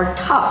 are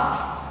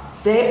tough.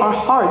 They are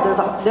hard.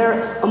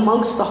 They're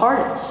amongst the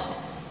hardest,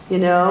 you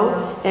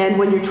know? And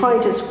when you're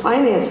trying to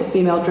finance a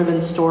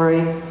female-driven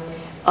story,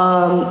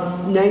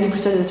 90%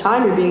 of the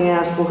time you're being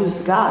asked, well, who's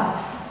the guy?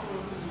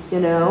 You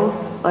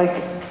know?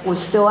 Like, with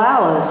Still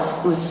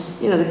Alice,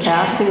 you know, the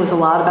casting was a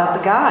lot about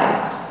the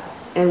guy.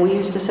 And we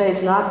used to say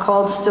it's not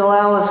called Still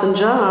Alice and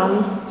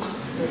John.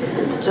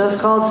 It's just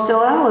called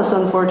Still Alice,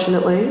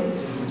 unfortunately.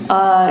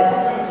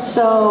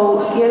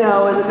 So, you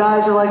know, and the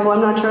guys are like, well,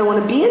 I'm not sure I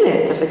want to be in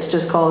it if it's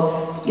just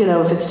called, you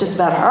know, if it's just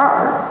about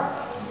her.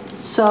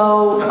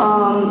 So,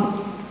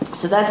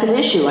 so that's an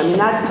issue. I mean,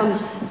 that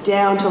comes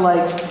down to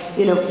like,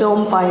 you know,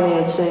 film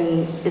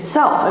financing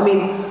itself. I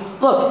mean,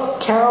 look,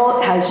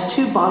 Carol has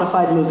 2 bona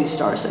fide movie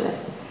stars in it.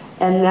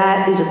 And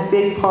that is a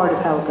big part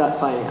of how it got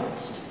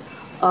financed.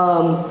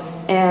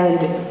 And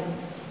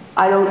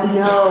I don't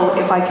know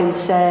if I can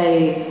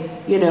say,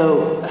 you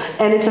know,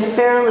 and it's a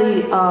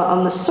fairly,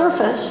 on the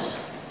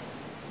surface,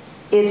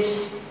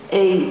 it's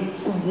a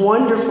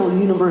wonderful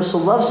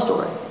universal love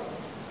story.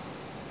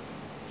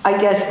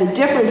 I guess the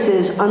difference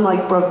is,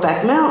 unlike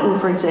Brokeback Mountain,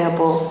 for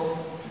example,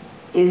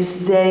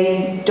 is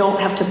they don't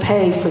have to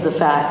pay for the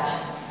fact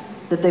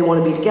that they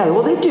want to be together.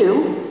 Well, they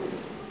do.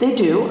 They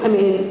do. I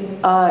mean,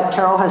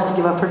 Carol has to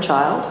give up her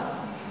child,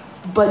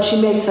 but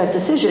she makes that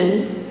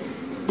decision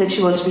that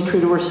she wants to be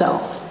true to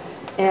herself.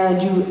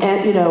 And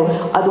you know,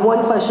 the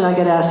one question I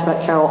get asked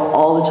about Carol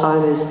all the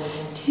time is,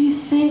 do you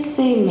think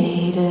they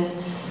made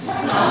it?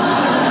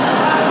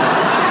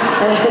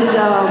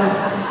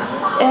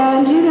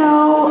 And you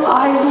know,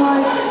 I'm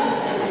like,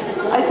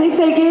 I think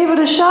they gave it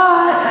a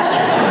shot.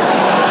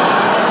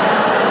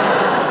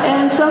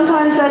 And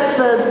sometimes that's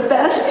the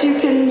best you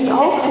can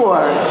hope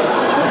for,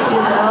 you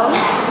know?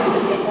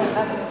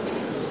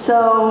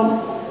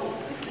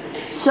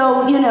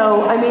 So, you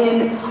know, I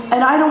mean,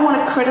 and I don't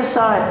want to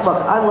criticize,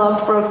 look, I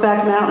loved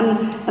Brokeback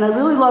Mountain, and I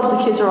really love The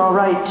Kids Are All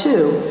Right,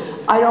 too.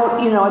 I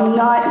don't, you know, I'm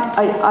not,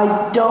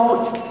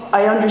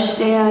 I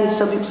understand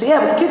some people say,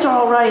 yeah, but The Kids Are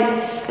All Right,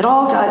 it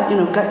all got, you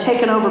know, got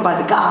taken over by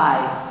the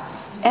guy.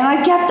 And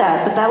I get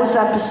that, but that was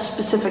that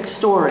specific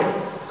story.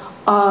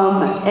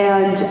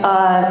 And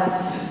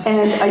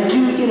I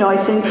do, you know, I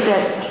think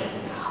that,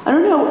 I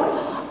don't know,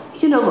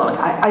 you know, look,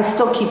 I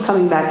still keep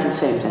coming back to the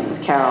same thing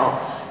with Carol.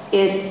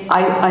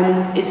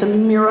 It's a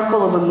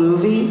miracle of a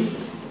movie.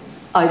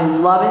 I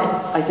love it.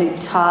 I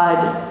think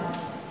Todd,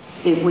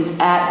 it was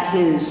at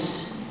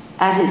his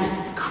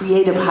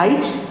creative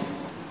height.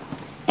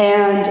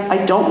 And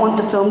I don't want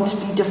the film to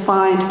be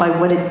defined by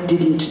what it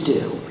didn't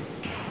do.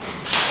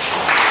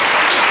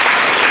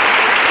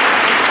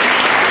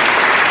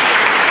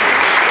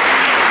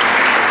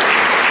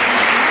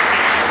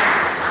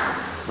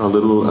 A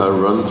little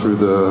run through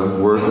the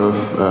work of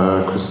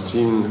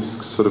Christine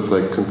is sort of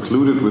like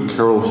concluded with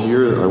Carol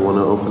here. I want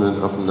to open it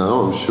up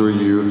now. I'm sure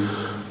you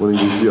want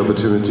to use the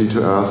opportunity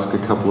to ask a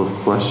couple of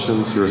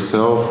questions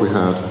yourself. We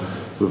had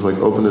sort of like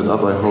opened it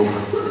up, I hope,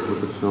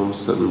 with the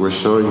films that we were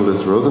showing.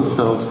 Liz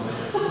Rosenfeld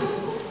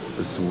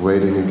is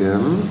waiting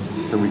again.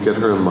 Can we get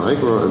her a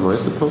mic, or am I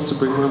supposed to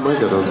bring her a mic?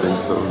 I don't think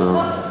so,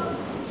 no.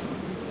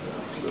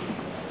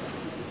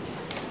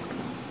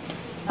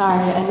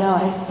 Sorry, I know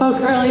I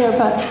spoke earlier,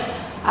 but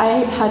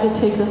I had to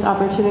take this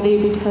opportunity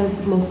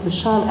because Ms.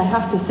 Vachon, I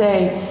have to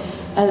say,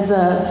 as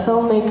a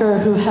filmmaker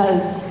who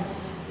has,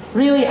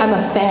 really, I'm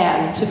a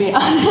fan, to be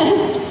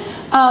honest.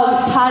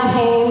 Todd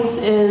Haynes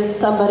is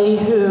somebody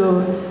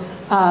who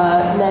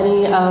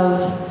many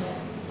of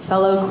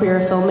fellow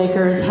queer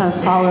filmmakers have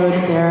followed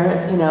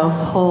their, you know,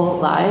 whole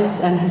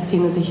lives and has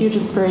seen as a huge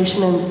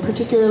inspiration, and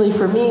particularly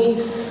for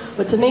me,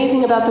 what's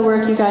amazing about the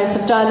work you guys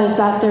have done is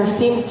that there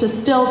seems to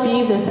still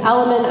be this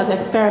element of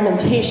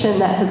experimentation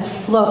that has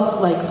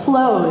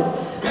flowed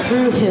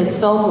through his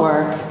film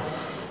work,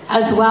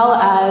 as well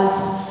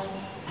as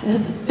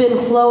has been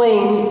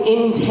flowing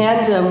in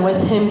tandem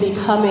with him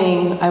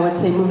becoming, I would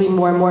say, moving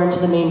more and more into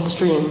the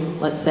mainstream,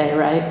 let's say,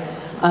 right?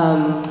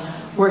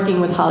 Working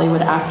with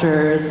Hollywood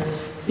actors,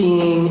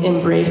 being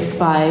embraced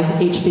by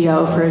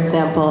HBO, for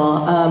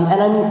example.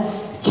 And I'm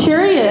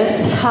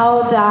curious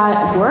how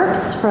that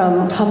works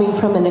from coming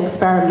from an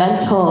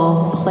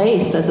experimental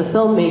place as a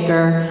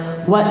filmmaker,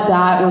 what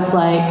that was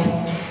like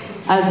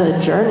as a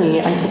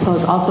journey, I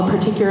suppose, also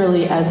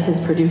particularly as his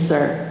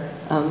producer.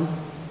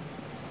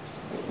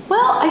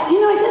 Well, you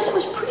know, I guess it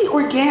was pretty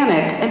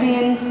organic. I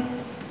mean,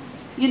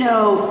 you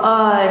know,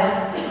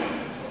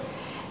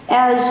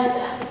 as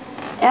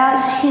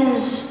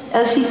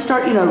he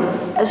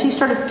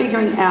started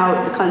figuring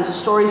out the kinds of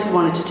stories he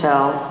wanted to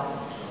tell,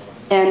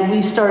 and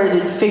we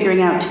started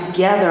figuring out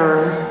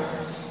together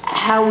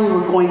how we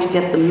were going to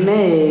get them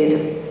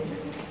made.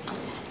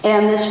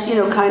 And this, you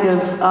know, kind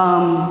of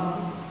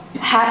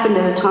happened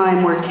at a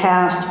time where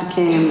cast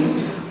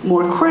became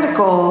more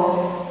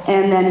critical,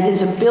 and then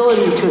his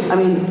ability to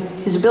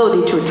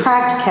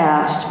attract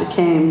cast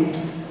became,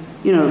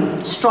 you know,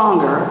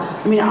 stronger.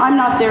 I mean, I'm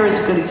Not There is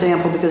a good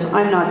example because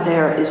I'm Not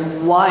There is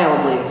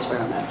wildly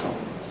experimental.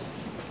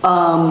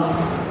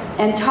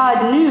 And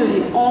Todd knew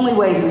the only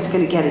way he was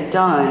going to get it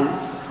done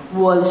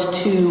was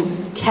to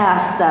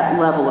cast that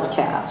level of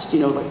cast, you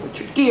know, like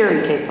Richard Gere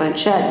and Cate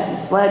Blanchett and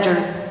Heath Ledger.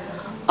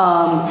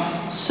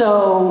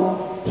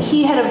 So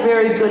he had a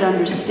very good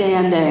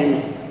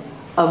understanding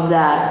of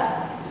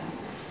that,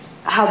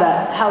 how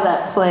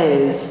that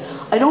plays.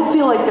 I don't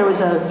feel like there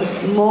was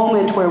a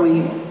moment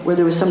where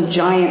there was some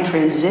giant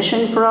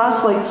transition for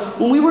us. Like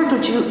when we worked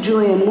with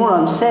Julianne Moore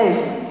on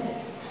Safe,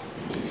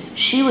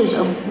 she was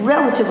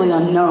relatively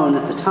unknown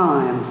at the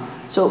time.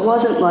 So it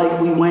wasn't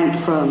like we went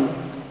from,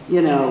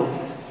 you know,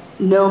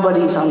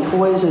 Nobody's on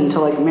Poison to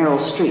like Meryl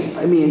Streep.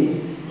 I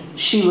mean,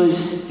 she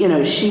was, you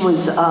know, she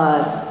was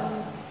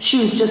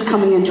just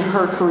coming into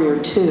her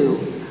career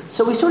too.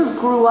 So we sort of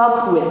grew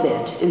up with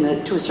it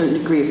to a certain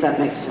degree, if that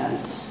makes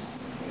sense.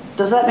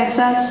 Does that make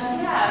sense?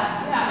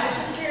 Yeah, I was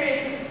just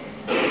curious.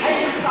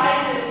 I just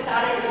found it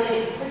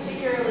really,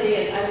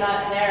 particularly, and I'm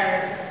not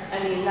there,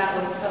 I mean, that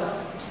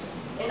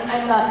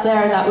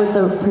was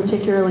a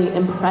particularly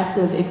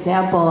impressive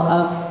example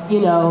of, you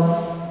know,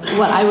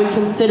 what I would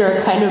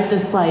consider kind of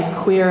this like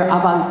queer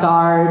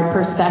avant-garde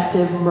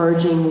perspective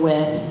merging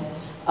with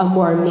a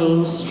more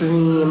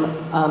mainstream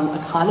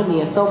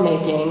economy of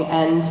filmmaking,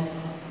 and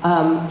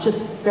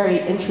just very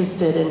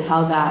interested in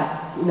how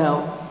that, you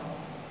know,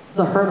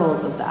 the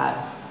hurdles of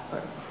that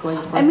are going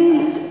towards. I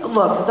mean,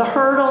 look, the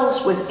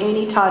hurdles with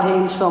any Todd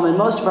Haynes film, and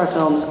most of our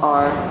films,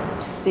 are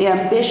the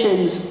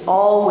ambitions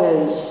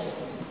almost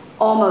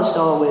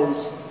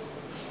always,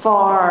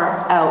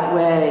 far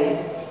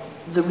outweigh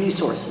the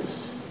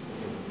resources.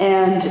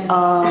 And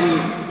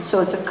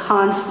so it's a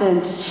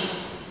constant,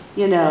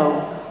 you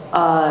know,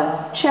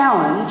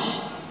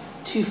 challenge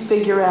to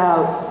figure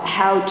out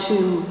how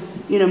to,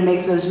 you know,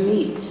 make those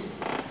meet.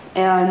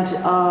 And,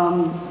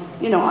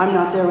 you know, I'm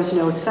Not There was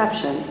no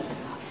exception.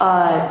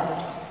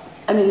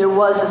 I mean, there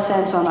was a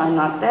sense on I'm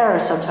Not There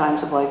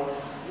sometimes of like,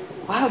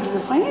 wow, do the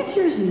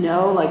financiers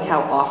know like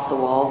how off the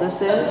wall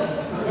this is?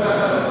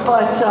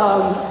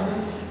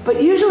 But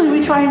usually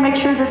we try and make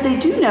sure that they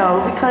do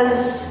know,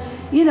 because,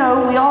 you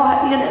know, we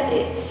all, you know,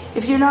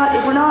 if we're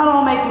not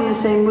all making the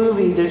same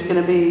movie, there's going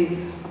to be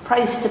a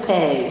price to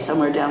pay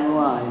somewhere down the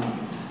line.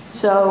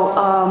 So,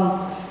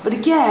 but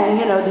again,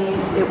 you know,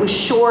 it was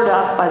shored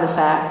up by the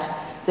fact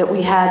that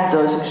we had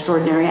those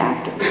extraordinary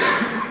actors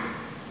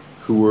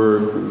who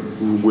were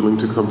willing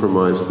to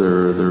compromise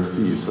their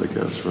fees, I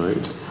guess,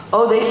 right?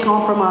 Oh, they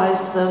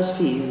compromised those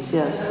fees,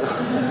 yes.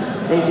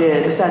 They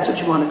did, if that's what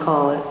you want to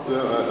call it.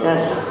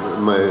 Yes.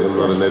 I'm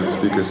not a native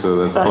speaker, so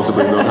that's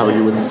possibly not how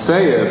you would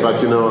say it,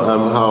 but you know,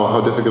 how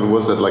difficult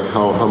was that? Like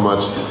how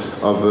much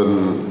of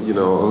an, you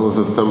know, of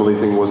a family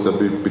thing was that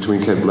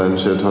between Cate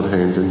Blanchett, Todd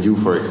Haynes, and you,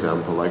 for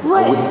example? Like,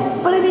 right,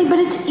 but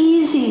it's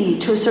easy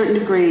to a certain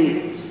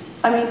degree.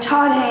 I mean,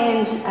 Todd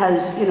Haynes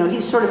has, you know,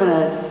 he's sort of in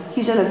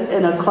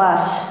a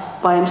class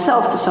by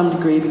himself to some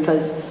degree,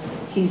 because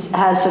he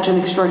has such an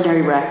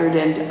extraordinary record,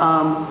 and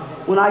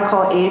when I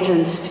call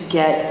agents to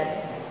get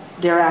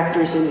their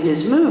actors in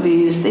his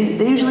movies,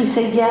 they usually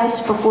say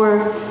yes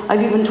before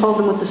I've even told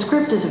them what the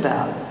script is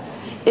about.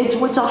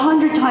 What's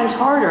 100 times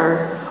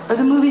harder are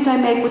the movies I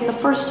make with the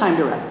first-time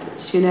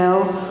directors, you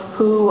know,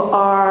 who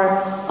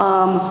are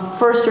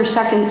first or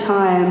second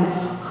time,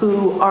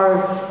 who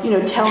are, you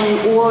know, telling,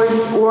 or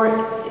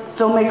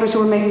filmmakers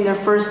who are making their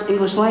first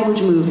English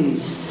language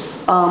movies,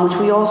 which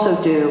we also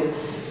do.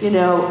 You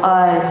know,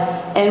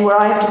 and where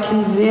I have to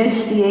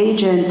convince the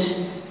agent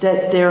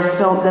that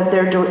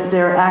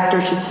their actor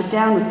should sit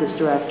down with this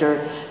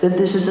director, that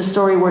this is a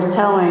story worth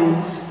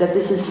telling, that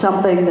this is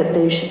something that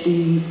they should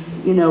be,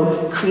 you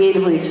know,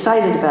 creatively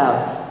excited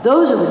about.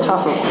 Those are the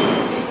tougher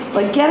ones.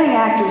 Like getting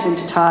actors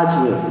into Todd's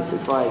movies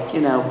is like,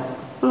 you know,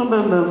 boom,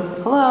 boom, boom.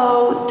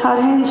 Hello,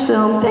 Todd Haynes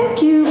film.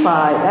 Thank you.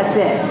 Bye. That's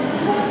it.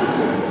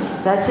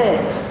 That's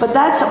it. But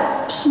that's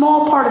a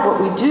small part of what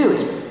we do.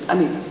 It's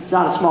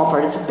not a small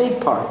part, it's a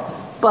big part.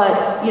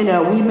 But, you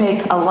know, we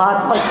make a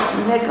lot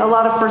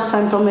of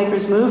first-time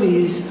filmmakers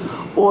movies,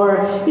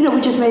 or, you know, we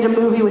just made a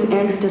movie with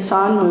Andrew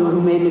Desanmu, who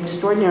made an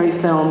extraordinary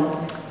film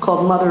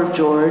called Mother of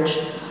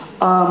George.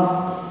 You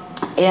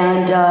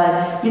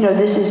know,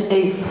 this is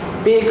a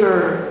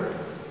bigger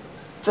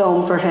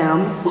film for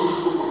him.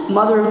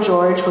 Mother of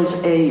George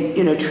was a,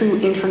 you know, true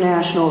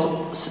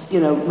international, you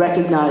know,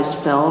 recognized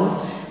film.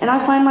 And I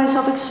find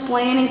myself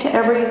explaining to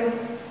every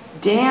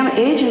damn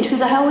agent who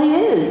the hell he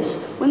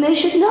is, when they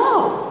should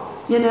know,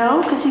 you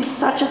know, because he's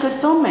such a good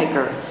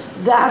filmmaker.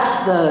 That's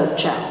the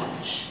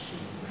challenge.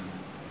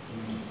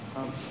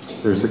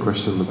 There's a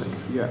question in the back.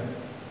 Yeah.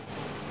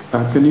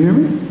 Can you hear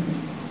me?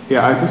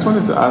 Yeah, I just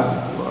wanted to ask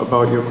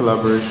about your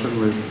collaboration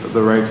with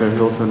the writer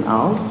Hilton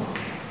Als.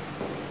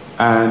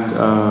 And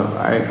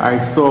I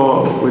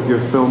saw with your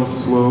film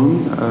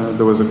Swoon,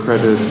 there was a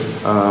credit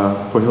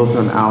for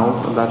Hilton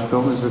Als on that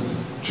film. Is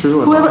this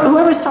true?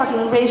 Whoever's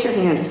talking, raise your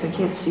hand because I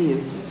can't see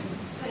you.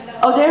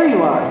 Oh, there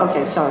you are.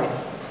 Okay, sorry.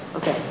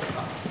 Okay.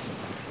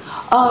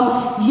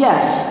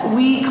 Yes,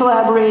 we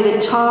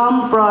collaborated.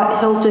 Tom brought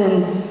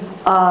Hilton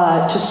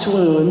to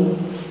Swoon,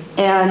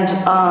 and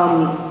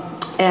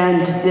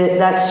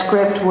that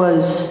script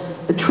was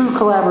a true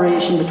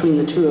collaboration between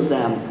the two of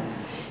them.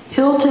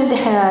 Hilton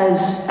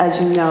has, as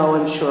you know,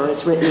 I'm sure,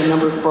 has written a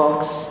number of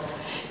books.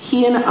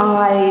 He and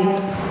I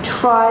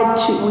tried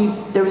to,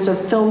 there was a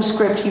film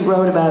script he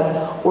wrote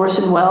about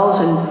Orson Welles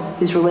and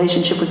his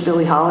relationship with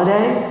Billie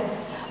Holiday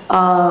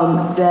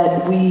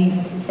that we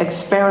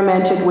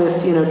experimented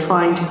with, you know,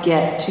 trying to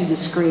get to the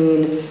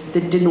screen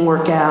that didn't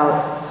work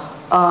out.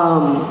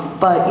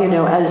 But, you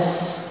know,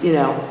 as, you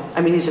know,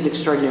 I mean, he's an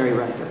extraordinary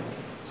writer.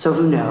 So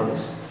who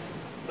knows?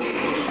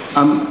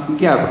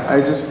 Yeah,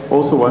 I just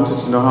also wanted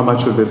to know how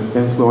much of it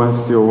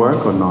influenced your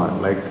work or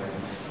not. Like,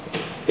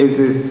 was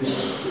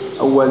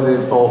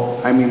it all,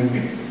 I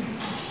mean,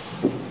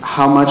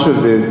 how much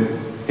of it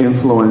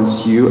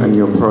influenced you and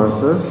your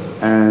process,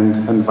 and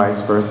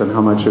vice versa, and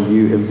how much of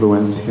you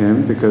influenced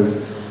him?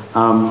 Because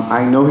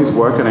I know his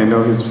work, and I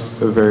know he's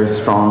a very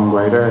strong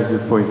writer, as you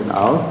pointed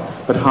out,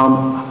 but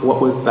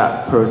what was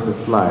that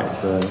process like?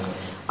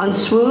 On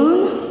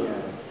Swoon?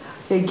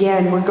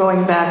 Again, we're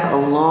going back a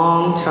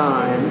long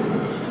time.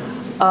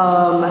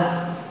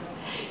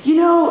 You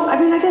know, I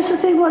mean, I guess the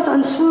thing was,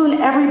 on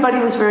Swoon, everybody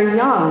was very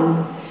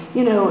young.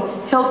 You know,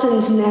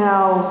 Hilton's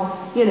now,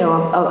 you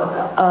know,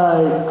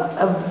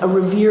 a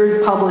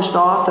revered published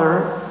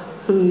author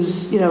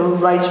who's, you know, who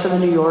writes for the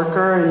New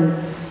Yorker,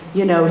 and,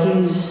 you know,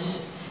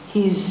 he's,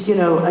 you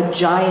know, a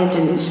giant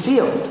in his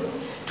field.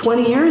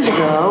 20 years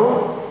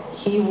ago,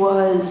 he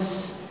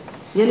was,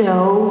 you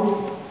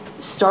know,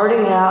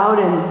 starting out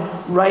and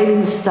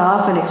writing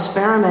stuff and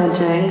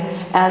experimenting,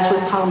 as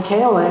was Tom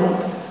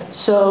Kalin.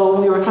 So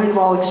we were kind of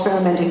all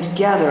experimenting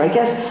together. I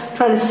guess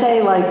trying to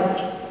say, like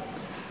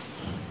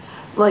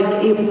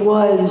it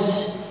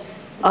was,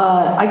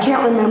 I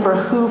can't remember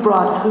who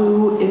brought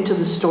who into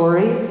the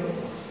story,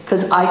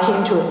 because I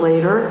came to it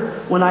later.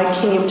 When I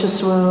came to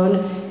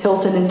Swoon,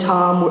 Hilton and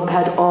Tom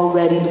had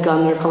already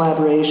begun their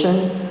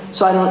collaboration,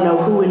 so I don't know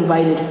who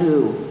invited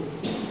who.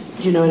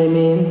 Do you know what I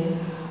mean?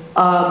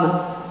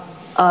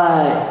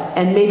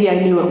 And maybe I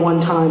knew at one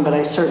time, but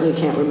I certainly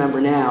can't remember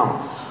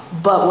now.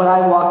 But what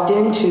I walked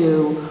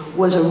into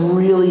was a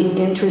really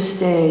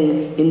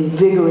interesting,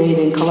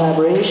 invigorating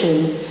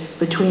collaboration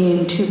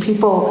between two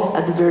people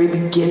at the very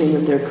beginning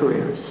of their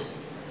careers.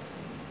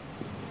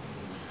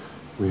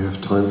 We have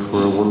time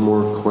for one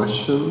more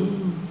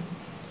question.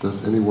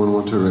 Does anyone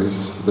want to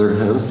raise their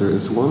hands? There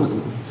is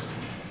one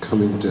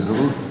coming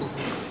down.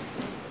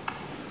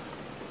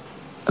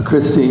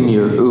 Christine,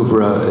 your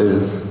oeuvre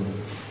is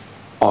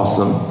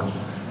awesome.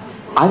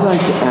 I'd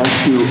like to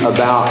ask you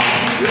about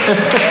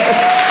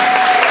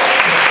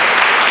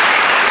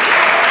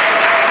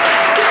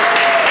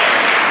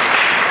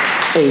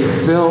a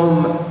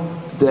film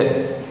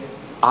that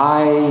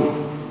I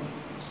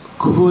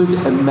could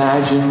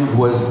imagine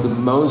was the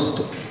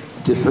most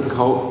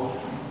difficult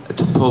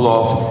to pull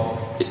off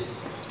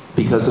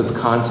because of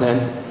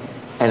content,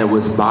 and it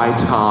was by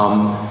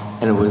Tom,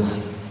 and it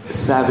was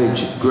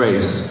Savage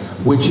Grace,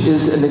 which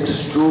is an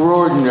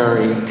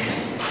extraordinary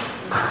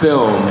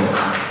film.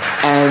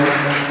 And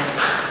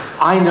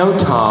I know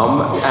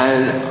Tom,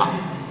 and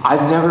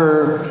I've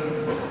never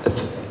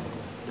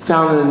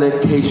found an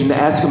occasion to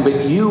ask him,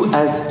 but you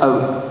as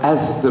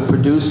the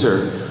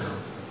producer,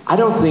 I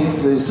don't think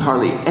there's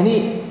hardly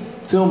any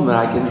film that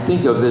I can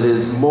think of that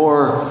is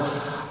more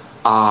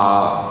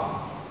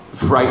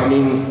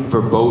frightening,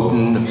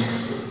 verboten,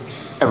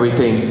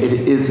 everything. It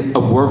is a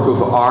work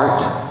of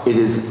art. It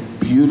is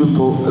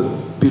beautiful, a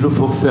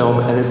beautiful film,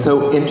 and it's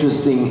so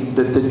interesting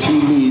that the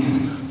two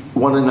leads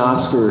won an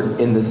Oscar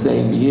in the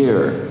same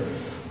year.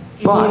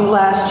 You mean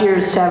last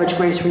year's Savage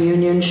Grace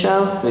reunion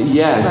show?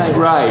 Yes,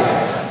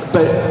 right.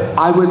 But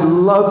I would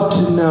love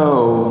to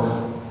know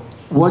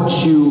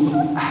what you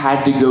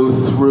had to go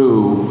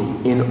through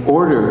in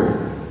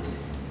order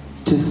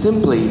to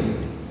simply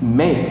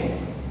make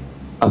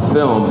a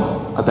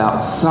film about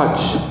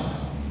such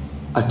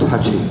a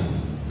touchy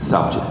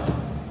subject.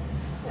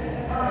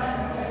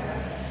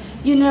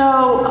 You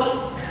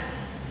know,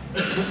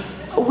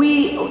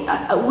 we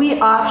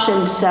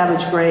optioned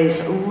Savage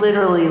Grace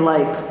literally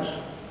like,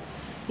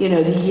 you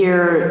know, the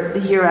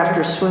year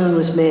after Swoon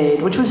was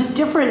made, which was a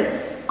different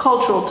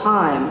cultural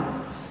time.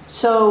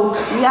 So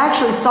we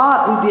actually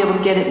thought we'd be able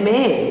to get it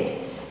made,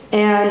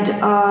 and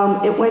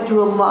it went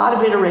through a lot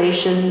of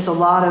iterations.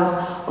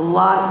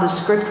 The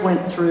script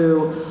went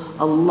through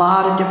a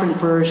lot of different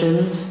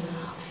versions,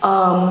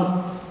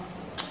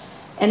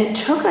 and it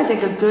took, I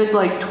think, a good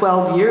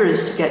 12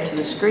 years to get to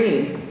the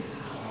screen.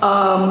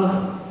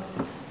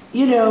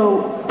 You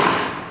know,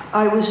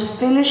 I was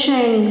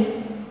finishing.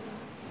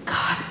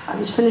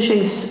 I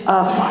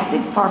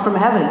think Far From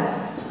Heaven.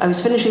 I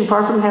was finishing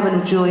Far From Heaven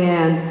with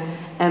Julianne,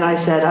 and I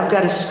said, I've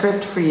got a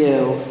script for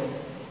you.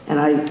 And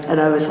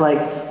I was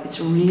like, it's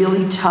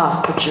really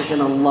tough, but you're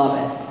gonna love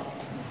it.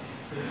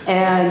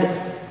 And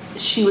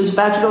she was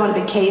about to go on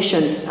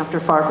vacation after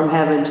Far From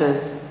Heaven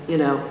to, you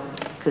know,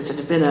 because it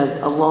had been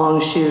a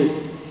long shoot.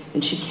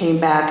 And she came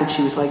back and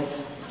she was like,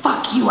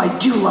 fuck you, I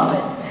do love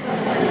it.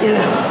 You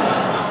know,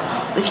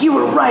 like you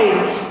were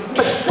right,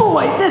 but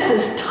boy, this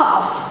is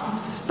tough.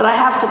 But I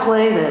have to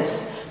play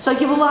this. So I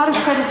give a lot of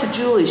credit to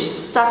Julie. She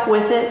stuck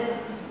with it.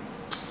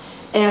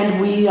 And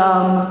we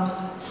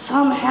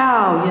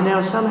somehow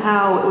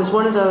it was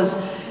one of those,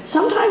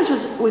 sometimes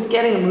with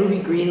getting a movie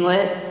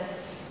greenlit,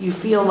 you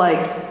feel like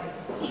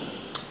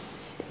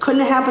it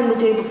couldn't happen the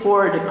day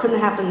before, it couldn't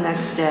happen the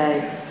next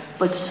day,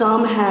 but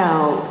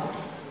somehow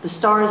the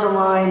stars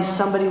aligned,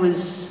 somebody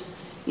was,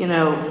 you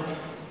know,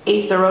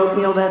 ate their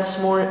oatmeal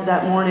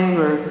that morning,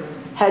 or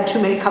had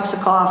too many cups of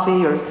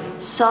coffee, or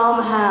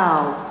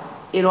somehow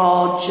it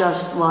all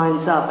just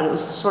lines up, and it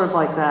was sort of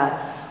like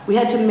that. We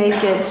had to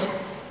make it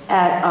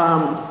at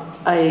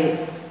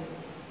a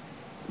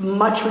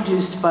much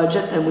reduced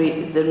budget than we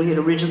had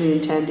originally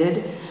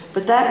intended,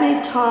 but that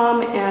made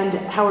Tom and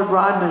Howard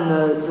Rodman,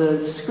 the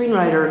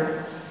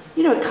screenwriter,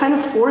 you know, it kind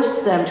of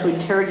forced them to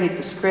interrogate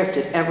the script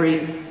at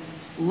every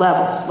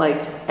level, like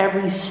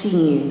every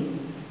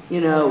scene,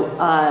 you know,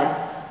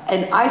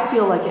 and I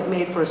feel like it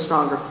made for a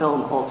stronger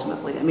film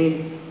ultimately. I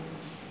mean,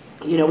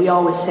 you know, we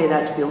always say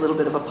that to be a little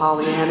bit of a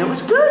Pollyanna. It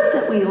was good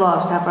that we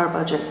lost half our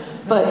budget,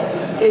 but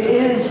it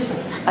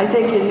is, I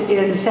think,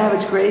 in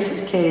Savage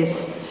Grace's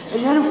case,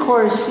 and then of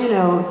course, you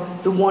know,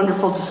 the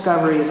wonderful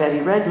discovery of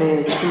Eddie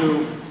Redmayne,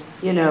 who,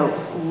 you know,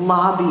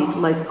 lobbied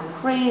like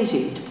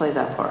crazy to play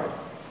that part,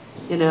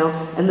 you know,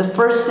 and the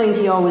first thing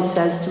he always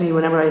says to me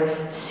whenever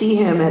I see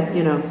him at,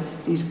 you know,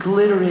 these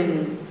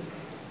glittering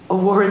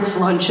awards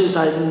lunches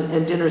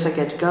and dinners I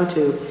get to go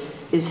to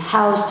is,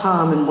 how's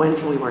Tom and when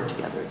can we work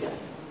together again?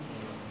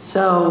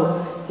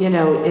 So, you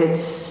know,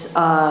 it's,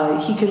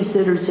 he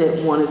considers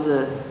it one of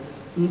the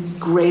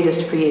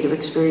greatest creative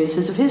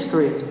experiences of his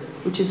career,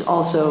 which is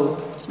also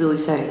really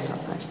saying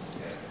something.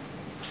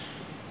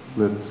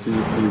 Let's see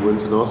if he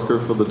wins an Oscar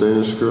for The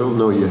Danish Girl.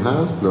 No, he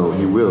has? No,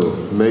 he will.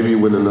 Maybe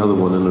win another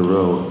one in a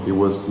row. He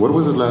was, what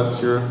was it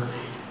last year?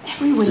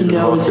 Everyone Stephen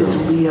knows Hawkins.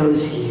 it's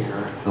Leo's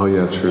year. Oh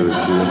yeah, true,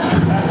 it's Leo's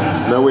year.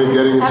 Now we're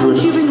getting into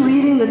Haven't you been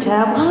reading the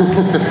tabloids?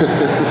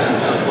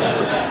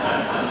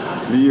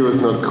 Leo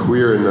is not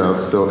queer enough,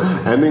 so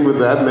ending with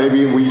that, maybe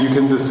you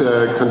can just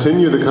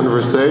continue the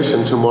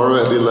conversation tomorrow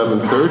at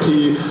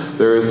 11:30.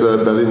 There is a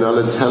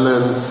Berlinale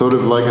Talent, sort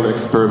of like an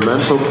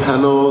experimental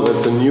panel.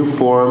 That's a new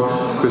form.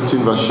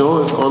 Christine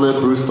Vachon is on it,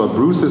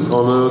 Bruce is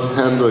on it,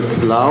 Handel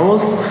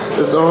Klaus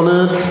is on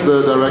it,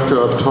 the director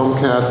of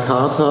Tomcat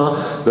Carter,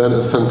 then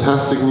a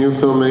fantastic new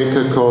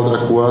filmmaker called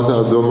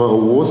Akwaza Adoma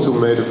Owos, who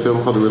made a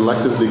film called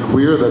Reluctantly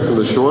Queer, that's in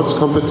the shorts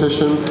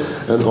competition,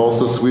 and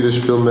also Swedish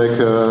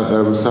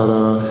filmmaker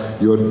Sara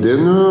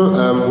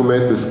Jordine, who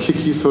made this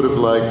kicky sort of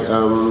like,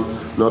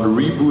 not a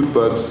reboot,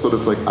 but sort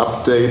of like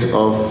update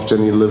of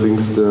Jenny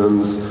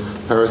Livingston's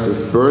Paris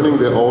is Burning.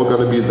 They're all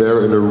going to be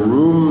there in a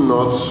room,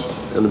 not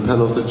in a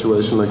panel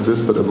situation like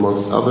this, but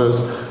amongst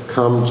others.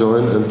 Come,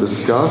 join, and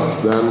discuss.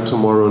 Then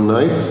tomorrow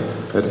night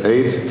at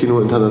 8,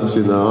 Kino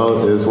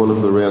International is one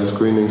of the rare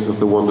screenings of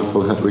the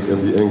wonderful Hedwig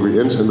and the Angry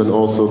Inch, and then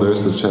also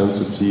there's the chance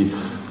to see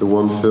the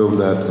one film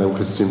that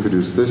Christine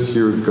produced this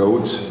year,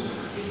 Goat.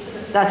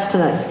 That's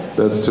tonight.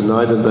 That's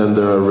tonight, and then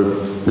there are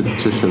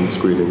repetition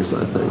screenings,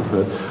 I think.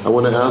 Right? I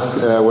want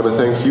to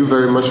thank you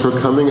very much for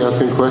coming,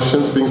 asking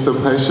questions, being so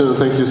patient, and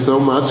thank you so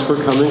much for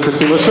coming,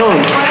 Christine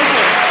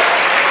Vachon.